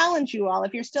going to challenge you all,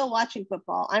 if you're still watching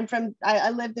football, I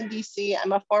lived in DC,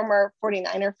 I'm a former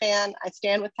 49er fan, I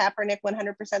stand with Kaepernick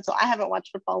 100%, so I haven't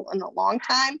watched football in a long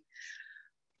time,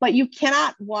 but you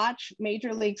cannot watch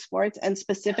major league sports and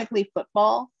specifically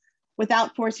football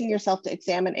without forcing yourself to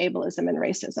examine ableism and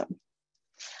racism.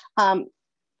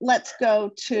 Let's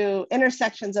go to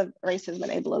intersections of racism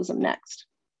and ableism next.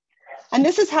 And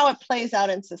this is how it plays out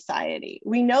in society.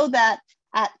 We know that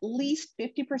at least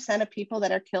 50% of people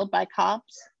that are killed by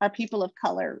cops are people of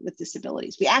color with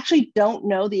disabilities. We actually don't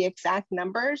know the exact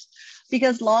numbers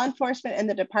because law enforcement and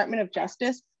the Department of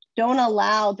Justice don't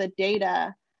allow the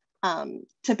data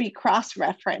to be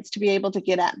cross-referenced, to be able to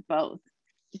get at both.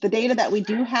 The data that we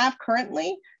do have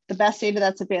currently, the best data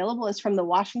that's available is from the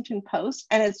Washington Post,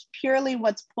 and it's purely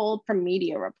what's pulled from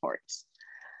media reports.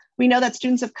 We know that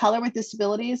students of color with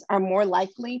disabilities are more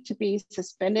likely to be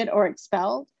suspended or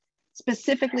expelled.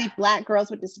 Specifically, Black girls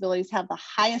with disabilities have the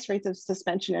highest rates of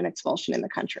suspension and expulsion in the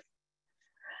country.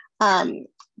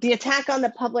 The attack on the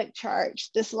public charge,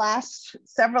 this last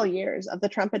several years of the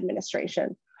Trump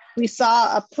administration, we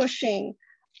saw a pushing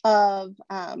of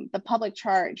the public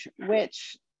charge,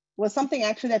 which was something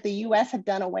actually that the US had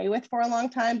done away with for a long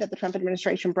time, that the Trump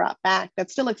administration brought back, that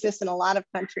still exists in a lot of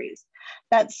countries,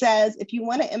 that says if you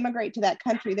want to immigrate to that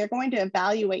country, they're going to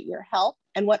evaluate your health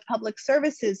and what public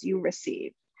services you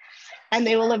receive. And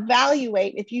they will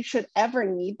evaluate if you should ever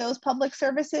need those public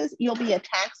services, you'll be a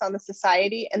tax on the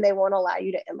society and they won't allow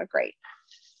you to immigrate.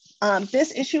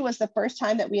 This issue was the first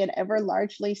time that we had ever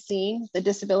largely seen the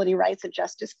disability rights and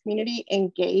justice community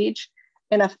engage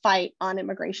in a fight on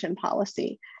immigration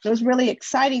policy. And it was really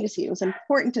exciting to see. It was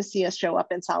important to see us show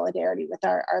up in solidarity with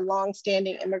our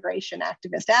longstanding immigration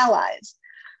activist allies.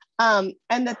 And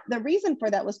the reason for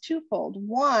that was twofold.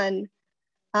 One,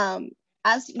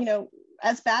 as you know,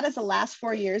 as bad as the last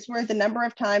 4 years were, the number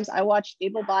of times I watched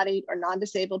able-bodied or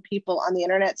non-disabled people on the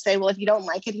internet say, well, if you don't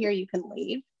like it here, you can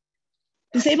leave.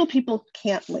 Disabled people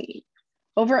can't leave.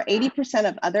 Over 80%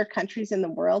 of other countries in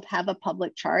the world have a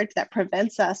public charge that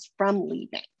prevents us from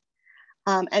leaving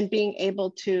and being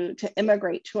able to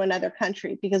immigrate to another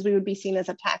country because we would be seen as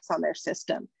a tax on their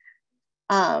system.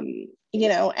 You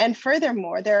know, and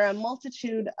furthermore, there are a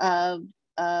multitude of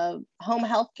home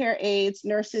healthcare aides,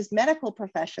 nurses, medical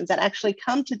professions that actually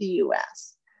come to the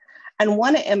US and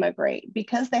want to immigrate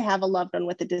because they have a loved one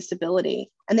with a disability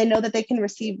and they know that they can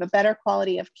receive a better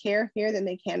quality of care here than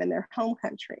they can in their home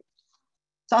country.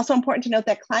 It's also important to note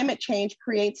that climate change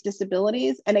creates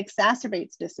disabilities and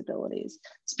exacerbates disabilities,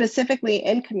 specifically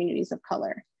in communities of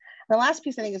color. The last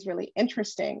piece I think is really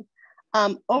interesting.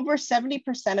 Over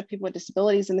 70% of people with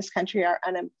disabilities in this country are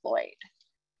unemployed,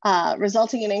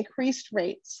 resulting in increased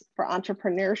rates for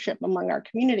entrepreneurship among our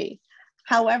community.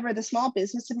 However, the Small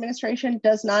Business Administration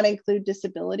does not include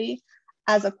disability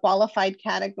as a qualified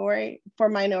category for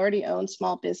minority-owned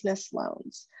small business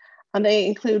loans. They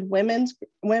include women,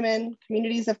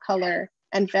 communities of color,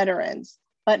 and veterans,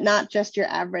 but not just your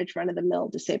average run-of-the-mill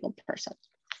disabled person.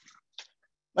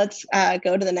 Let's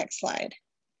go to the next slide.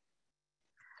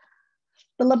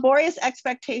 The laborious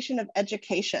expectation of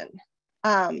education.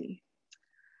 And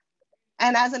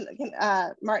as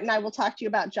Martin and I will talk to you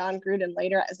about John Gruden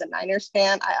later. As a Niners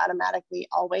fan, I automatically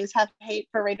always have hate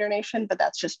for Raider Nation, but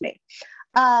that's just me.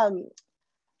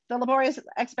 The laborious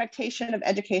expectation of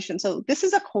education. So this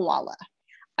is a koala.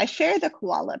 I share the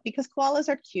koala because koalas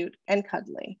are cute and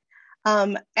cuddly.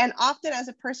 And often as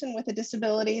a person with a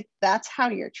disability, that's how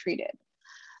you're treated.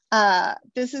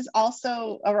 This is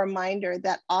also a reminder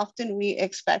that often we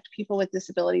expect people with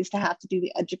disabilities to have to do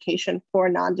the education for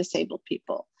non-disabled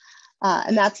people.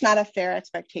 And that's not a fair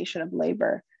expectation of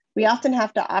labor. We often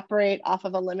have to operate off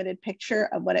of a limited picture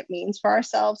of what it means for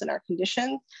ourselves and our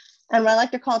condition, and what I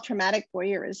like to call traumatic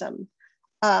voyeurism.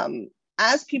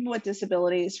 As people with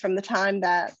disabilities, from the time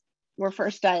that we're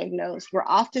first diagnosed, we're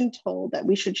often told that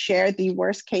we should share the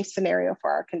worst case scenario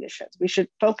for our conditions. We should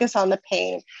focus on the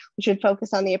pain. We should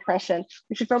focus on the oppression.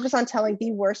 We should focus on telling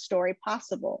the worst story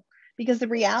possible, because the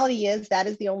reality is that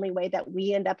is the only way that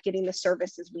we end up getting the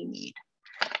services we need,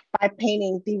 by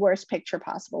painting the worst picture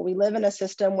possible. We live in a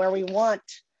system where we want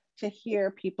to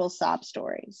hear people's sob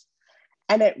stories.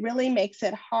 And it really makes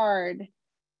it hard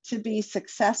to be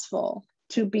successful,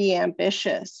 to be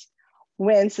ambitious,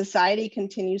 when society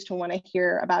continues to want to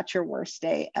hear about your worst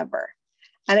day ever.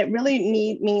 And it really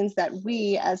means that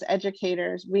we as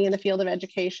educators, we in the field of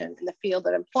education, in the field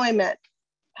of employment,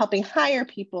 helping hire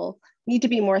people, need to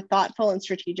be more thoughtful and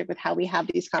strategic with how we have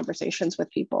these conversations with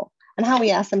people and how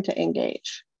we ask them to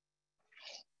engage.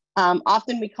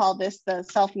 Often we call this the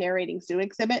self-narrating zoo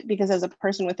exhibit, because as a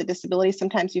person with a disability,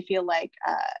 sometimes you feel like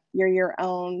you're your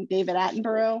own David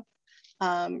Attenborough,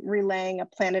 relaying a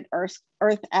planet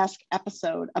Earth-esque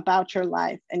episode about your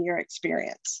life and your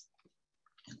experience.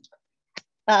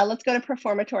 Let's go to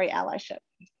performatory allyship.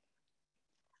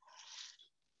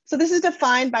 So this is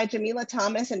defined by Jamila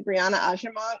Thomas and Brianna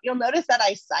Agermont. You'll notice that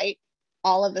I cite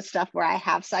all of the stuff where I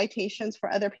have citations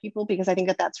for other people, because I think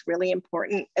that that's really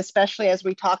important, especially as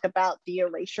we talk about the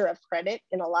erasure of credit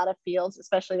in a lot of fields,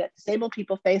 especially that disabled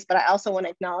people face, but I also want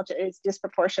to acknowledge that it's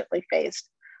disproportionately faced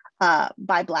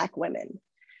by Black women.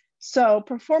 So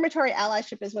performatory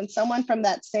allyship is when someone from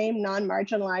that same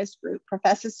non-marginalized group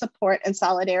professes support and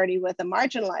solidarity with a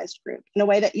marginalized group in a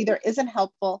way that either isn't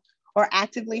helpful or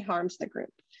actively harms the group.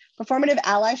 Performative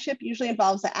allyship usually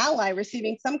involves the ally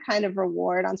receiving some kind of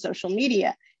reward on social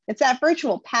media. It's that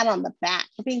virtual pat on the back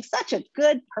for being such a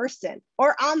good person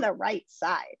or on the right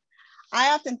side.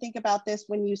 I often think about this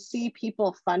when you see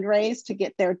people fundraise to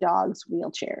get their dogs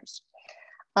wheelchairs.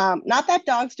 Not that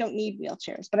dogs don't need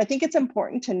wheelchairs, but I think it's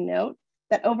important to note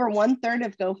that over 1/3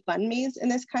 of GoFundMes in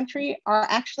this country are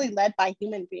actually led by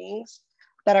human beings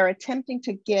that are attempting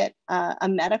to get a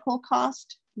medical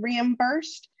cost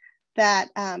reimbursed that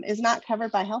is not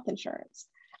covered by health insurance.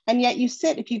 And yet you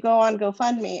sit, if you go on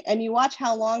GoFundMe and you watch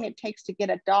how long it takes to get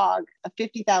a dog a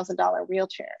 $50,000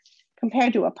 wheelchair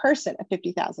compared to a person a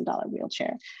 $50,000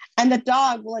 wheelchair. And the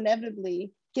dog will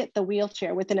inevitably get the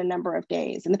wheelchair within a number of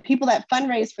days. And the people that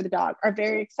fundraise for the dog are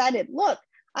very excited. Look,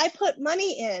 I put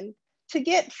money in to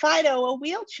get Fido a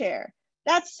wheelchair.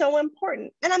 That's so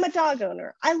important. And I'm a dog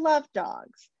owner. I love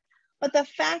dogs. But the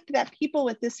fact that people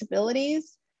with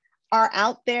disabilities are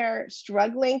out there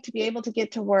struggling to be able to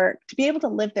get to work, to be able to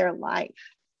live their life.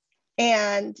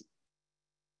 And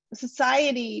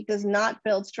society does not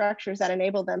build structures that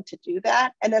enable them to do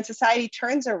that. And then society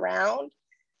turns around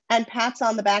and pats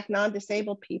on the back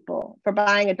non-disabled people for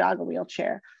buying a dog a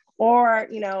wheelchair, or,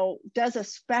 you know, does a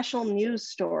special news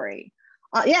story.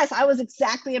 Yes, I was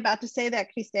exactly about to say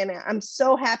that, Christina. I'm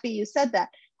so happy you said that.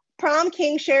 Prom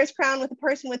king shares crown with a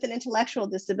person with an intellectual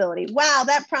disability. Wow,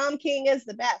 that prom king is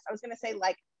the best. I was going to say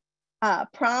like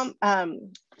prom,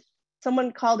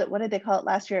 someone called it, what did they call it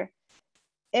last year?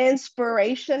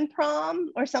 Inspiration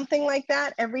prom or something like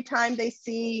that. Every time they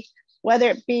see, whether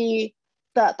it be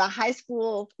the high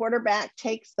school quarterback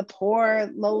takes the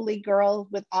poor lowly girl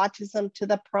with autism to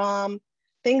the prom,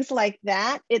 things like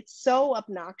that. It's so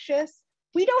obnoxious.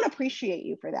 We don't appreciate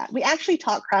you for that. We actually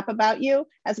talk crap about you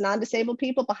as non-disabled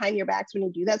people behind your backs when you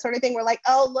do that sort of thing. We're like,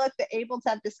 oh, look, the ableds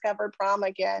have discovered prom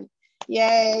again.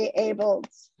 Yay,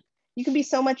 ableds. You can be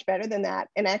so much better than that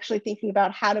and actually thinking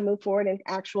about how to move forward in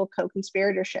actual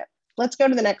co-conspiratorship. Let's go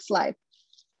to the next slide.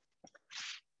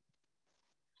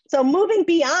 So moving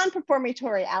beyond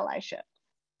performatory allyship.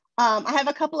 I have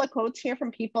a couple of quotes here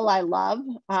from people I love,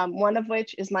 one of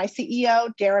which is my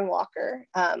CEO, Darren Walker.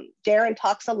 Darren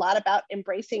talks a lot about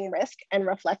embracing risk and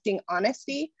reflecting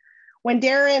honesty. When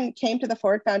Darren came to the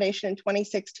Ford Foundation in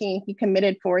 2016, he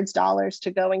committed Ford's dollars to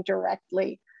going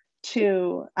directly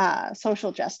to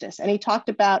social justice. And he talked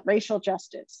about racial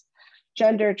justice,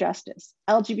 gender justice,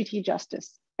 LGBT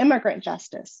justice, immigrant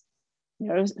justice. You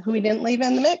know who he didn't leave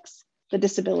in the mix? The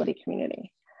disability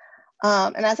community.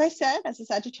 And as I said, as a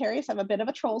Sagittarius, I have a bit of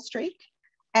a troll streak.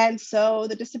 And so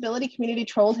the disability community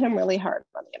trolled him really hard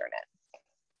on the internet.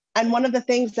 And one of the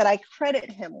things that I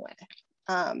credit him with,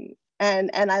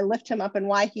 and I lift him up and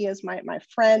why he is my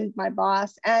friend, my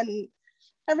boss, and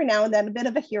every now and then a bit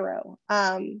of a hero,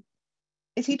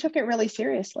 is he took it really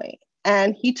seriously.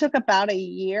 And he took about 1.5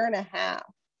 years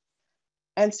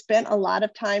and spent a lot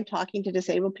of time talking to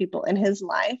disabled people in his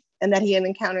life and that he had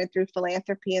encountered through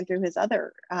philanthropy and through his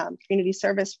other community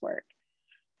service work.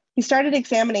 He started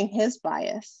examining his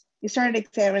bias. He started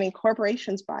examining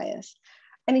corporations' bias.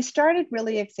 And he started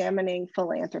really examining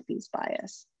philanthropy's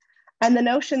bias. And the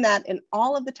notion that in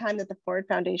all of the time that the Ford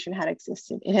Foundation had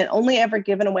existed, it had only ever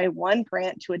given away one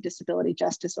grant to a disability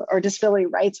justice or disability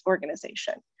rights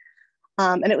organization.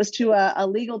 And it was to a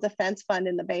legal defense fund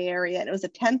in the Bay Area. And it was a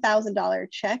 $10,000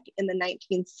 check in the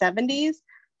 1970s.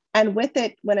 And with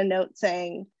it went a note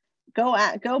saying,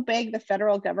 go beg the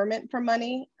federal government for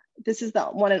money. This is the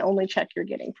one and only check you're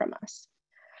getting from us.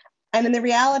 And then the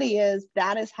reality is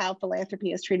that is how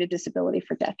philanthropy has treated disability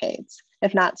for decades,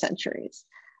 if not centuries.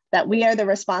 That we are the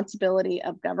responsibility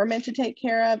of government to take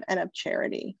care of and of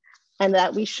charity. And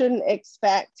that we shouldn't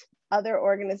expect other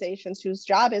organizations whose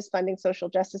job is funding social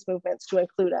justice movements to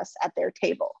include us at their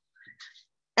table.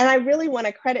 And I really want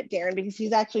to credit Darren because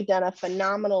he's actually done a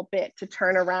phenomenal bit to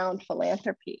turn around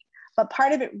philanthropy. But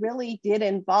part of it really did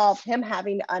involve him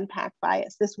having to unpack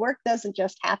bias. This work doesn't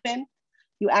just happen.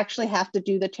 You actually have to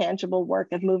do the tangible work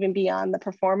of moving beyond the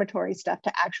performatory stuff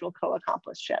to actual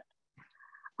co-accomplishment.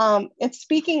 It's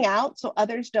speaking out so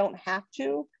others don't have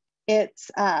to.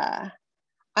 It's, I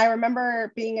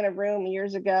remember being in a room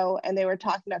years ago and they were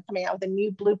talking about coming out with a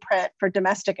new blueprint for a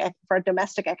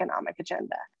domestic economic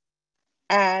agenda.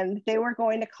 And they were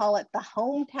going to call it the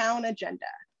hometown agenda.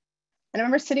 And I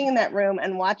remember sitting in that room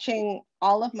and watching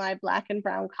all of my Black and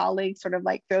brown colleagues sort of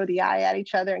like throw the eye at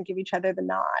each other and give each other the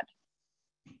nod.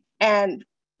 And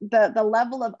the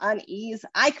level of unease,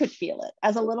 I could feel it.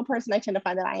 As a little person, I tend to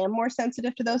find that I am more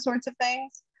sensitive to those sorts of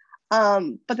things.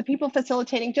 But the people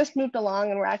facilitating just moved along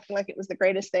and were acting like it was the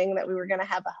greatest thing, that we were going to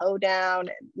have a hoedown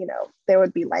and, you know, there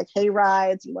would be like hay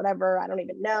rides and whatever, I don't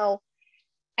even know.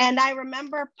 And I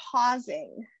remember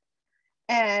pausing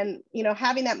and, you know,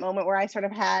 having that moment where I sort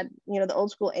of had, you know, the old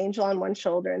school angel on one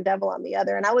shoulder and devil on the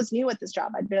other. And I was new at this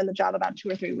job. I'd been in the job about 2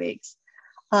 or 3 weeks.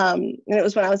 And it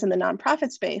was when I was in the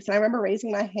nonprofit space. And I remember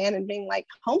raising my hand and being like,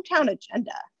 hometown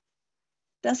agenda.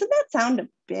 Doesn't that sound a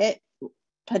bit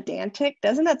pedantic.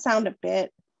 Doesn't that sound a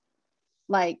bit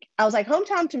like, I was like,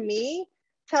 hometown to me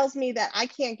tells me that I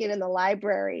can't get in the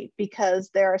library because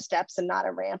there are steps and not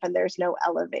a ramp and there's no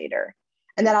elevator,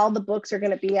 and that all the books are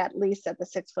going to be at least at the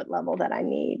 6-foot level that I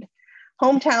need.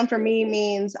 Hometown for me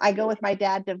means I go with my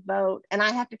dad to vote and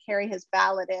I have to carry his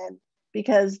ballot in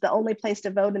because the only place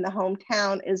to vote in the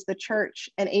hometown is the church,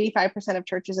 and 85% of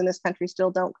churches in this country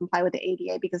still don't comply with the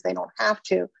ADA because they don't have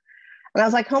to. And I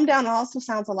was like, hometown also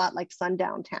sounds a lot like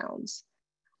sundown towns.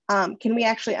 Can we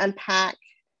actually unpack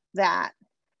that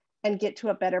and get to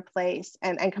a better place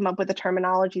and come up with a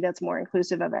terminology that's more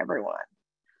inclusive of everyone?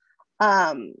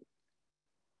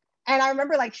 And I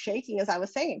remember like shaking as I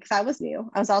was saying it because I was new.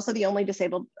 I was also the only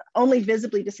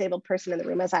visibly disabled person in the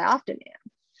room, as I often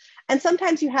am. And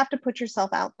sometimes you have to put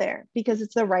yourself out there because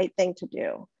it's the right thing to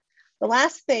do. The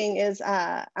last thing is,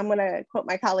 I'm going to quote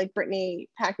my colleague, Brittany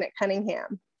Packnett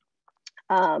Cunningham,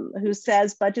 who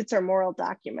says, budgets are moral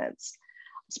documents.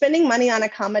 Spending money on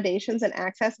accommodations and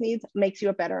access needs makes you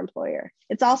a better employer.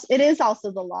 It is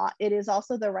also the law. It is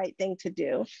also the right thing to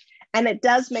do. And it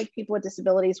does make people with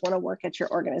disabilities want to work at your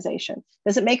organization.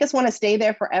 Does it make us want to stay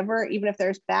there forever, even if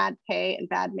there's bad pay and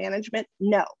bad management?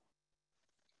 No.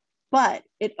 But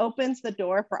it opens the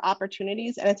door for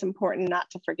opportunities, and it's important not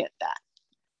to forget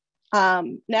that.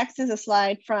 Next is a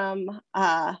slide from,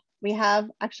 we have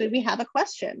a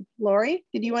question. Lori,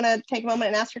 did you want to take a moment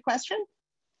and ask your question?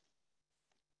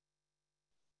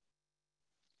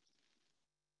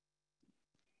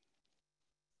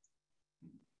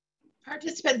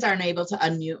 Participants aren't able to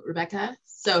unmute Rebecca,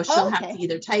 so she'll have to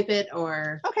either type it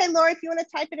or... Okay, Lori, if you want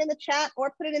to type it in the chat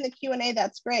or put it in the Q&A,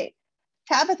 that's great.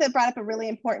 Tabitha brought up a really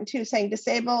important too, saying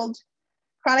disabled,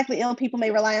 chronically ill people may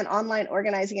rely on online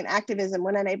organizing and activism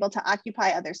when unable to occupy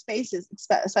other spaces,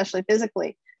 especially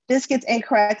physically. This gets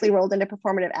incorrectly rolled into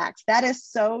performative acts. That is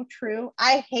so true.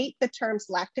 I hate the term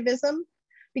slacktivism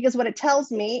because what it tells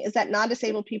me is that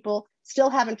non-disabled people still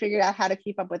haven't figured out how to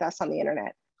keep up with us on the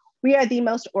internet. We are the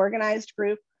most organized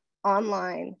group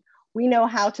online. We know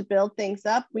how to build things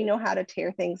up. We know how to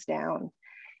tear things down.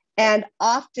 And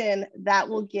often that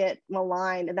will get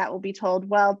maligned and that will be told,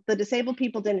 well, the disabled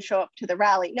people didn't show up to the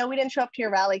rally. No, we didn't show up to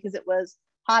your rally because it was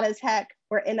hot as heck.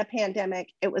 We're in a pandemic.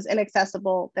 It was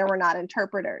inaccessible. There were not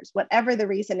interpreters, whatever the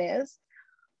reason is.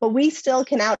 But we still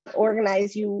can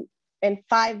out-organize you in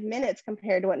 5 minutes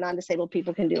compared to what non-disabled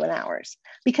people can do in hours,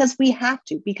 because we have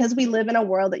to, because we live in a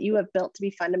world that you have built to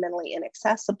be fundamentally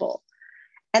inaccessible.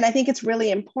 And I think it's really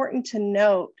important to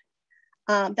note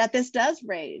that this does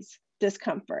raise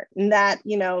discomfort, and that,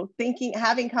 you know,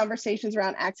 having conversations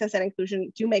around access and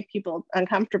inclusion do make people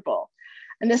uncomfortable.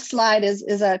 And this slide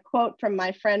is a quote from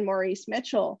my friend Maurice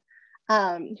Mitchell,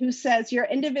 who says, your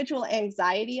individual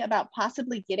anxiety about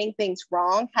possibly getting things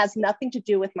wrong has nothing to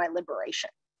do with my liberation.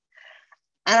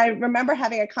 And I remember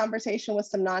having a conversation with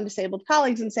some non-disabled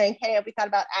colleagues and saying, hey, have we thought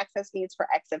about access needs for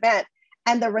X event?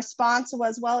 And the response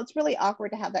was, well, it's really awkward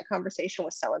to have that conversation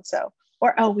with so-and-so.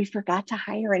 Or, oh, we forgot to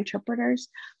hire interpreters,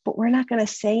 but we're not going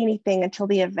to say anything until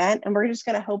the event. And we're just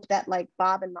going to hope that like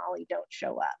Bob and Molly don't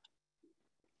show up.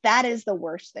 That is the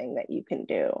worst thing that you can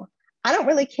do. I don't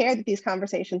really care that these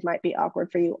conversations might be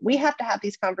awkward for you. We have to have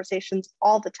these conversations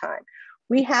all the time.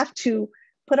 We have to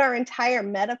put our entire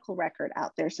medical record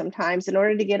out there sometimes in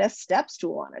order to get a step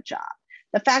stool on a job.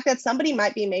 The fact that somebody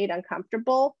might be made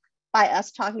uncomfortable by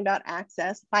us talking about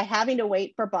access, by having to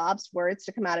wait for Bob's words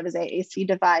to come out of his AAC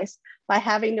device, by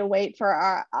having to wait for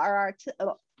our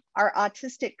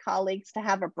autistic colleagues to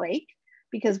have a break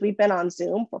because we've been on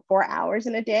Zoom for 4 hours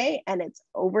in a day and it's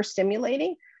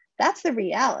overstimulating. That's the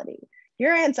reality.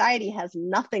 Your anxiety has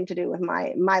nothing to do with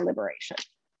my liberation.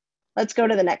 Let's go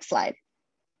to the next slide.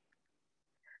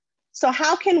 So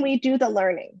how can we do the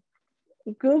learning?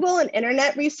 Google and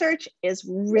internet research is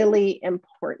really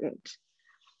important.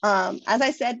 As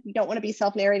I said, you don't want to be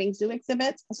self-narrating Zoom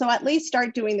exhibits, so at least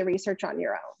start doing the research on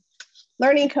your own.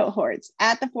 Learning cohorts.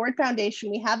 At the Ford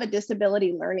Foundation, we have a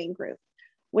disability learning group,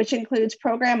 which includes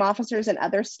program officers and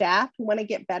other staff who want to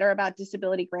get better about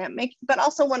disability grant making, but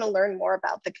also want to learn more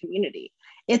about the community.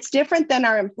 It's different than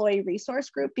our employee resource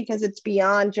group because it's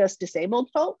beyond just disabled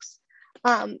folks.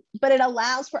 But it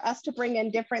allows for us to bring in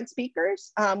different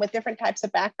speakers with different types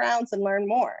of backgrounds and learn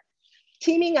more.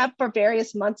 Teaming up for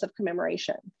various months of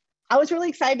commemoration. I was really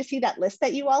excited to see that list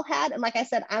that you all had. And like I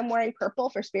said, I'm wearing purple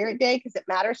for Spirit Day because it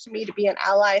matters to me to be an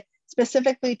ally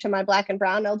specifically to my Black and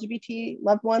Brown LGBT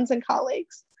loved ones and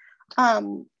colleagues.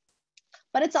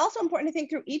 But it's also important to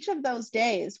think through each of those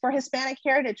days. For Hispanic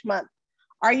Heritage Month,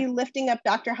 are you lifting up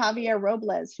Dr. Javier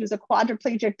Robles, who's a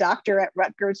quadriplegic doctor at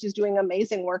Rutgers who's doing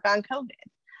amazing work on COVID?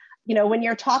 You know, when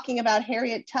you're talking about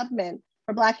Harriet Tubman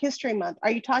for Black History Month? Are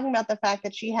you talking about the fact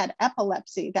that she had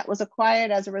epilepsy that was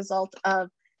acquired as a result of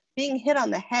being hit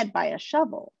on the head by a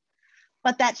shovel,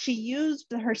 but that she used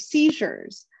her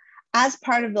seizures as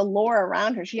part of the lore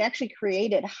around her? She actually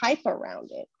created hype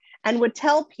around it and would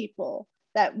tell people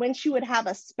that when she would have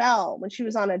a spell, when she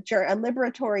was on a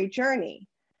liberatory journey,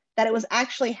 that it was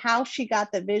actually how she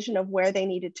got the vision of where they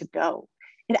needed to go.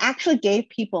 It actually gave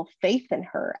people faith in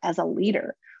her as a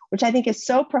leader, which I think is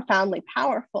so profoundly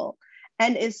powerful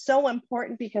and is so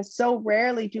important, because so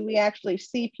rarely do we actually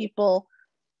see people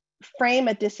frame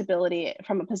a disability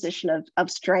from a position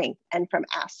of strength and from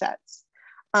assets.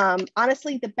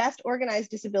 Honestly, the best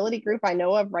organized disability group I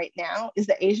know of right now is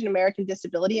the Asian American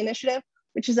Disability Initiative,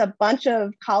 which is a bunch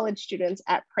of college students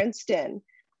at Princeton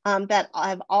that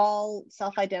have all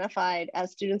self-identified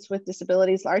as students with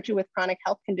disabilities, largely with chronic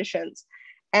health conditions.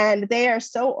 And they are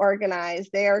so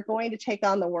organized. They are going to take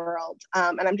on the world.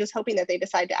 And I'm just hoping that they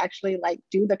decide to actually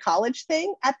do the college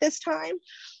thing at this time.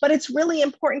 But it's really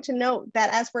important to note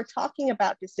that as we're talking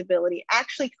about disability,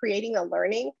 actually creating a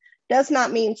learning does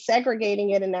not mean segregating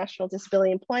it in National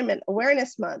Disability Employment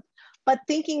Awareness Month, but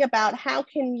thinking about how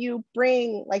can you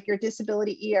bring your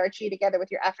disability ERG together with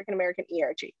your African American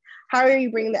ERG? How are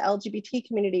you bringing the LGBT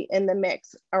community in the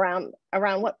mix around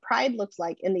what pride looks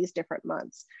like in these different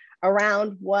months,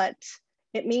 around what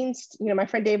it means? My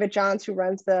friend David Johns, who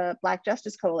runs the Black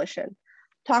Justice Coalition,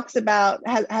 talks about,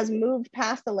 has moved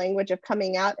past the language of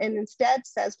coming out and instead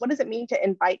says, what does it mean to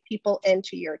invite people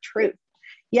into your truth?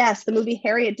 Yes, the movie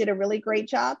Harriet did a really great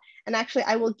job. And actually,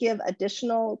 I will give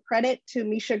additional credit to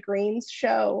Misha Green's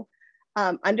show,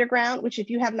 Underground, which if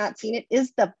you have not seen it,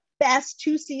 is the best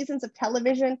 2 seasons of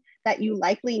television that you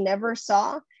likely never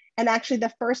saw. And actually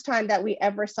the first time that we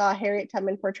ever saw Harriet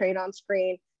Tubman portrayed on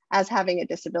screen as having a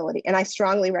disability. And I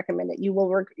strongly recommend it. You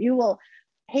will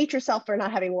hate yourself for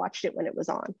not having watched it when it was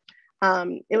on.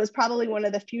 It was probably one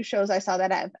of the few shows I saw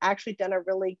that have actually done a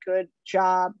really good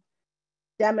job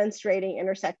demonstrating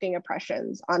intersecting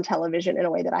oppressions on television in a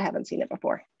way that I haven't seen it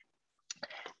before.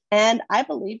 And I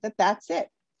believe that that's it.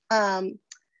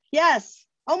 Yes.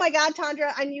 Oh my God,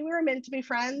 Tandra, I knew we were meant to be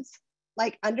friends.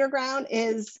 Underground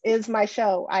is my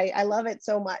show. I love it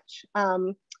so much.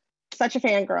 Such a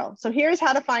fangirl. So here's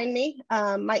how to find me.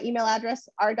 My email address,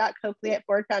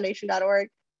 r.cokley@fordfoundation.org.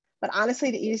 But honestly,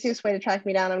 the easiest way to track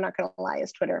me down, I'm not gonna lie,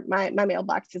 is Twitter. My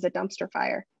mailbox is a dumpster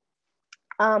fire.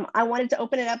 I wanted to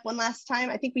open it up one last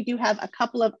time. I think we do have a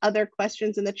couple of other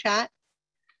questions in the chat.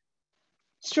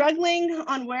 Struggling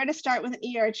on where to start with an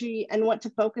ERG and what to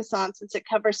focus on since it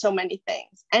covers so many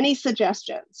things. Any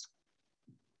suggestions?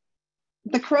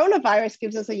 The coronavirus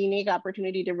gives us a unique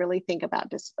opportunity to really think about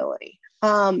disability.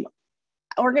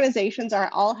 Organizations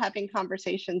are all having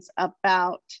conversations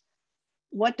about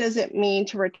what does it mean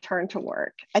to return to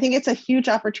work. I think it's a huge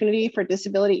opportunity for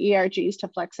disability ERGs to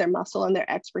flex their muscle and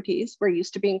their expertise. We're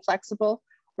used to being flexible.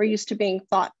 We're used to being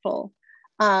thoughtful.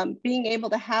 Being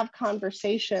able to have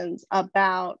conversations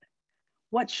about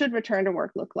what should return to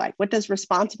work look like? What does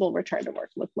responsible return to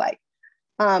work look like?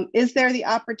 Is there the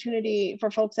opportunity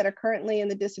for folks that are currently in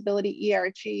the disability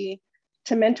ERG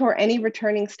to mentor any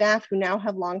returning staff who now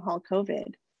have long haul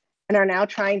COVID and are now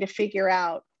trying to figure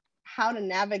out how to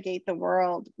navigate the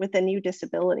world with a new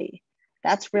disability?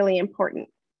 That's really important.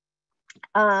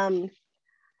 But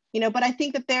I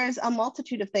think that there's a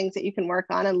multitude of things that you can work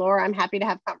on. And Laura, I'm happy to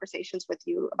have conversations with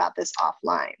you about this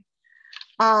offline.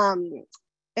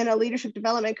 In a leadership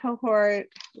development cohort,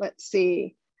 let's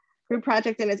see, group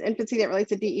project in its infancy that relates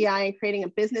to DEI and creating a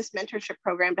business mentorship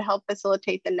program to help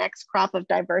facilitate the next crop of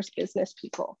diverse business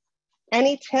people.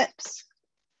 Any tips?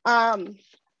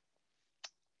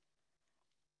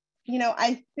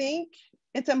 I think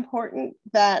it's important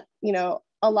that,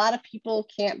 a lot of people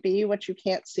can't be what you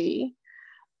can't see,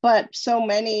 but so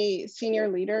many senior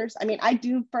leaders, I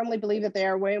do firmly believe that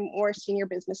there are way more senior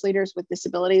business leaders with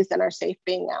disabilities than are safe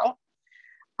being out.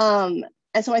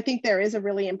 And so I think there is a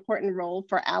really important role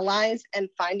for allies and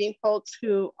finding folks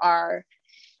who are,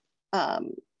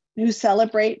 who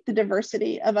celebrate the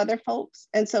diversity of other folks.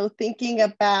 And so thinking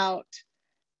about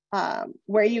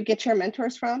where you get your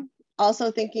mentors from.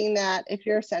 Also thinking that if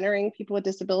you're centering people with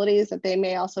disabilities, that they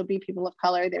may also be people of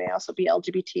color, they may also be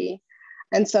LGBT.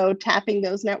 And so tapping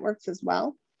those networks as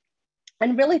well.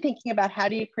 And really thinking about how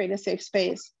do you create a safe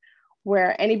space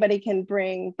where anybody can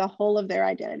bring the whole of their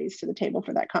identities to the table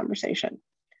for that conversation.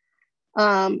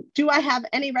 Do I have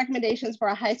any recommendations for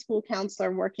a high school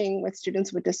counselor working with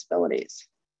students with disabilities?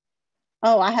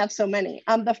 Oh, I have so many.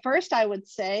 The first I would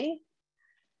say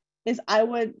is I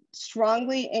would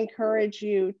strongly encourage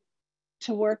you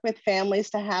to work with families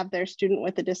to have their student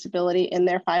with a disability in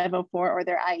their 504 or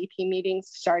their IEP meetings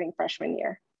starting freshman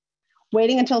year.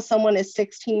 Waiting until someone is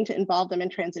 16 to involve them in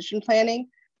transition planning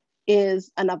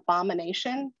is an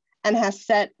abomination and has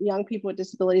set young people with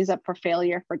disabilities up for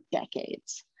failure for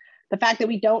decades. The fact that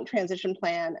we don't transition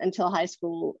plan until high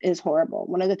school is horrible.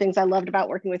 One of the things I loved about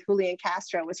working with Julian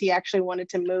Castro was he actually wanted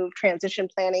to move transition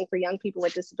planning for young people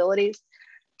with disabilities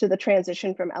to the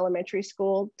transition from elementary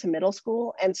school to middle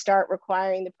school and start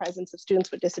requiring the presence of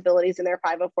students with disabilities in their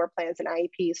 504 plans and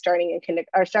IEPs starting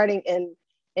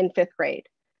in fifth grade.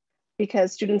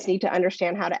 Because students need to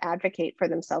understand how to advocate for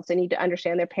themselves. They need to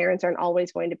understand their parents aren't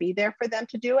always going to be there for them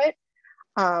to do it.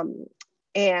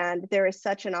 And there is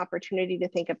such an opportunity to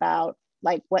think about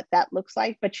like what that looks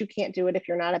like, but you can't do it if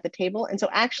you're not at the table. And so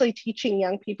actually teaching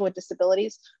young people with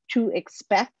disabilities to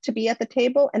expect to be at the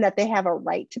table and that they have a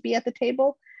right to be at the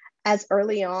table as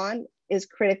early on is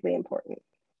critically important.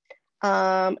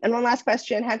 And one last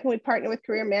question, how can we partner with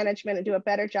career management and do a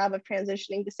better job of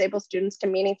transitioning disabled students to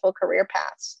meaningful career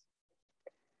paths?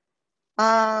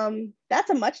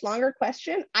 That's a much longer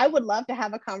question. I would love to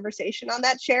have a conversation on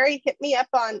that. Sherry, hit me up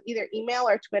on either email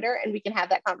or Twitter and we can have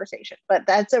that conversation. But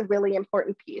that's a really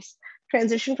important piece.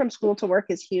 Transition from school to work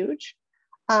is huge.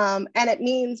 And it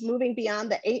means moving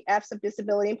beyond the 8 F's of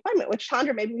disability employment, which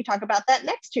Chandra, maybe we talk about that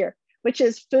next year, which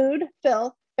is food,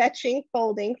 filth, fetching,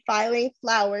 folding, filing,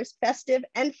 flowers, festive,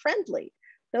 and friendly.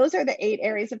 Those are the 8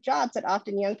 areas of jobs that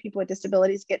often young people with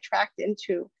disabilities get tracked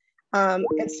into.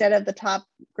 Instead of the top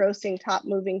grossing, top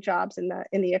moving jobs in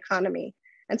the economy.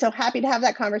 And so happy to have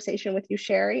that conversation with you,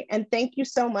 Sherry. And thank you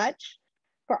so much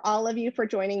for all of you for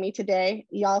joining me today.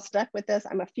 Y'all stuck with us.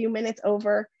 I'm a few minutes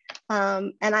over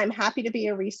and I'm happy to be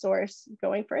a resource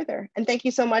going further. And thank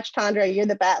you so much, Tandra. You're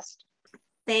the best.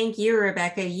 Thank you,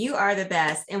 Rebecca. You are the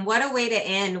best. And what a way to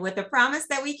end with the promise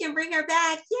that we can bring her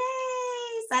back.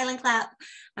 Yay! Silent clap.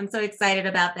 I'm so excited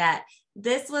about that.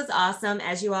 This was awesome.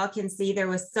 As you all can see, there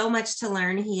was so much to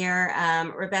learn here.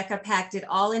 Rebecca packed it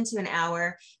all into an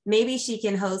hour. Maybe she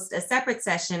can host a separate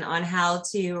session on how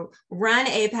to run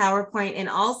a PowerPoint and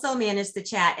also manage the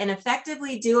chat and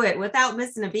effectively do it without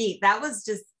missing a beat. That was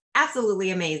just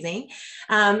absolutely amazing.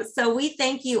 So we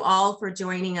thank you all for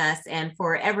joining us and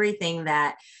for everything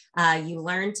that you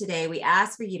learned today. We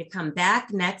ask for you to come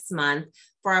back next month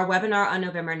for our webinar on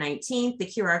November 19th. The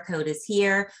QR code is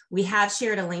here. We have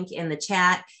shared a link in the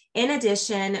chat. In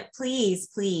addition, please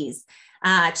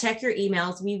check your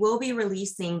emails. We will be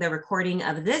releasing the recording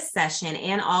of this session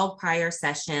and all prior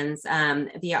sessions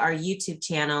via our YouTube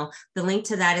channel. The link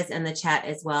to that is in the chat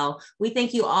as well. We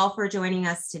thank you all for joining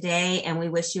us today and we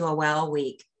wish you a well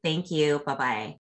week. Thank you. Bye-bye.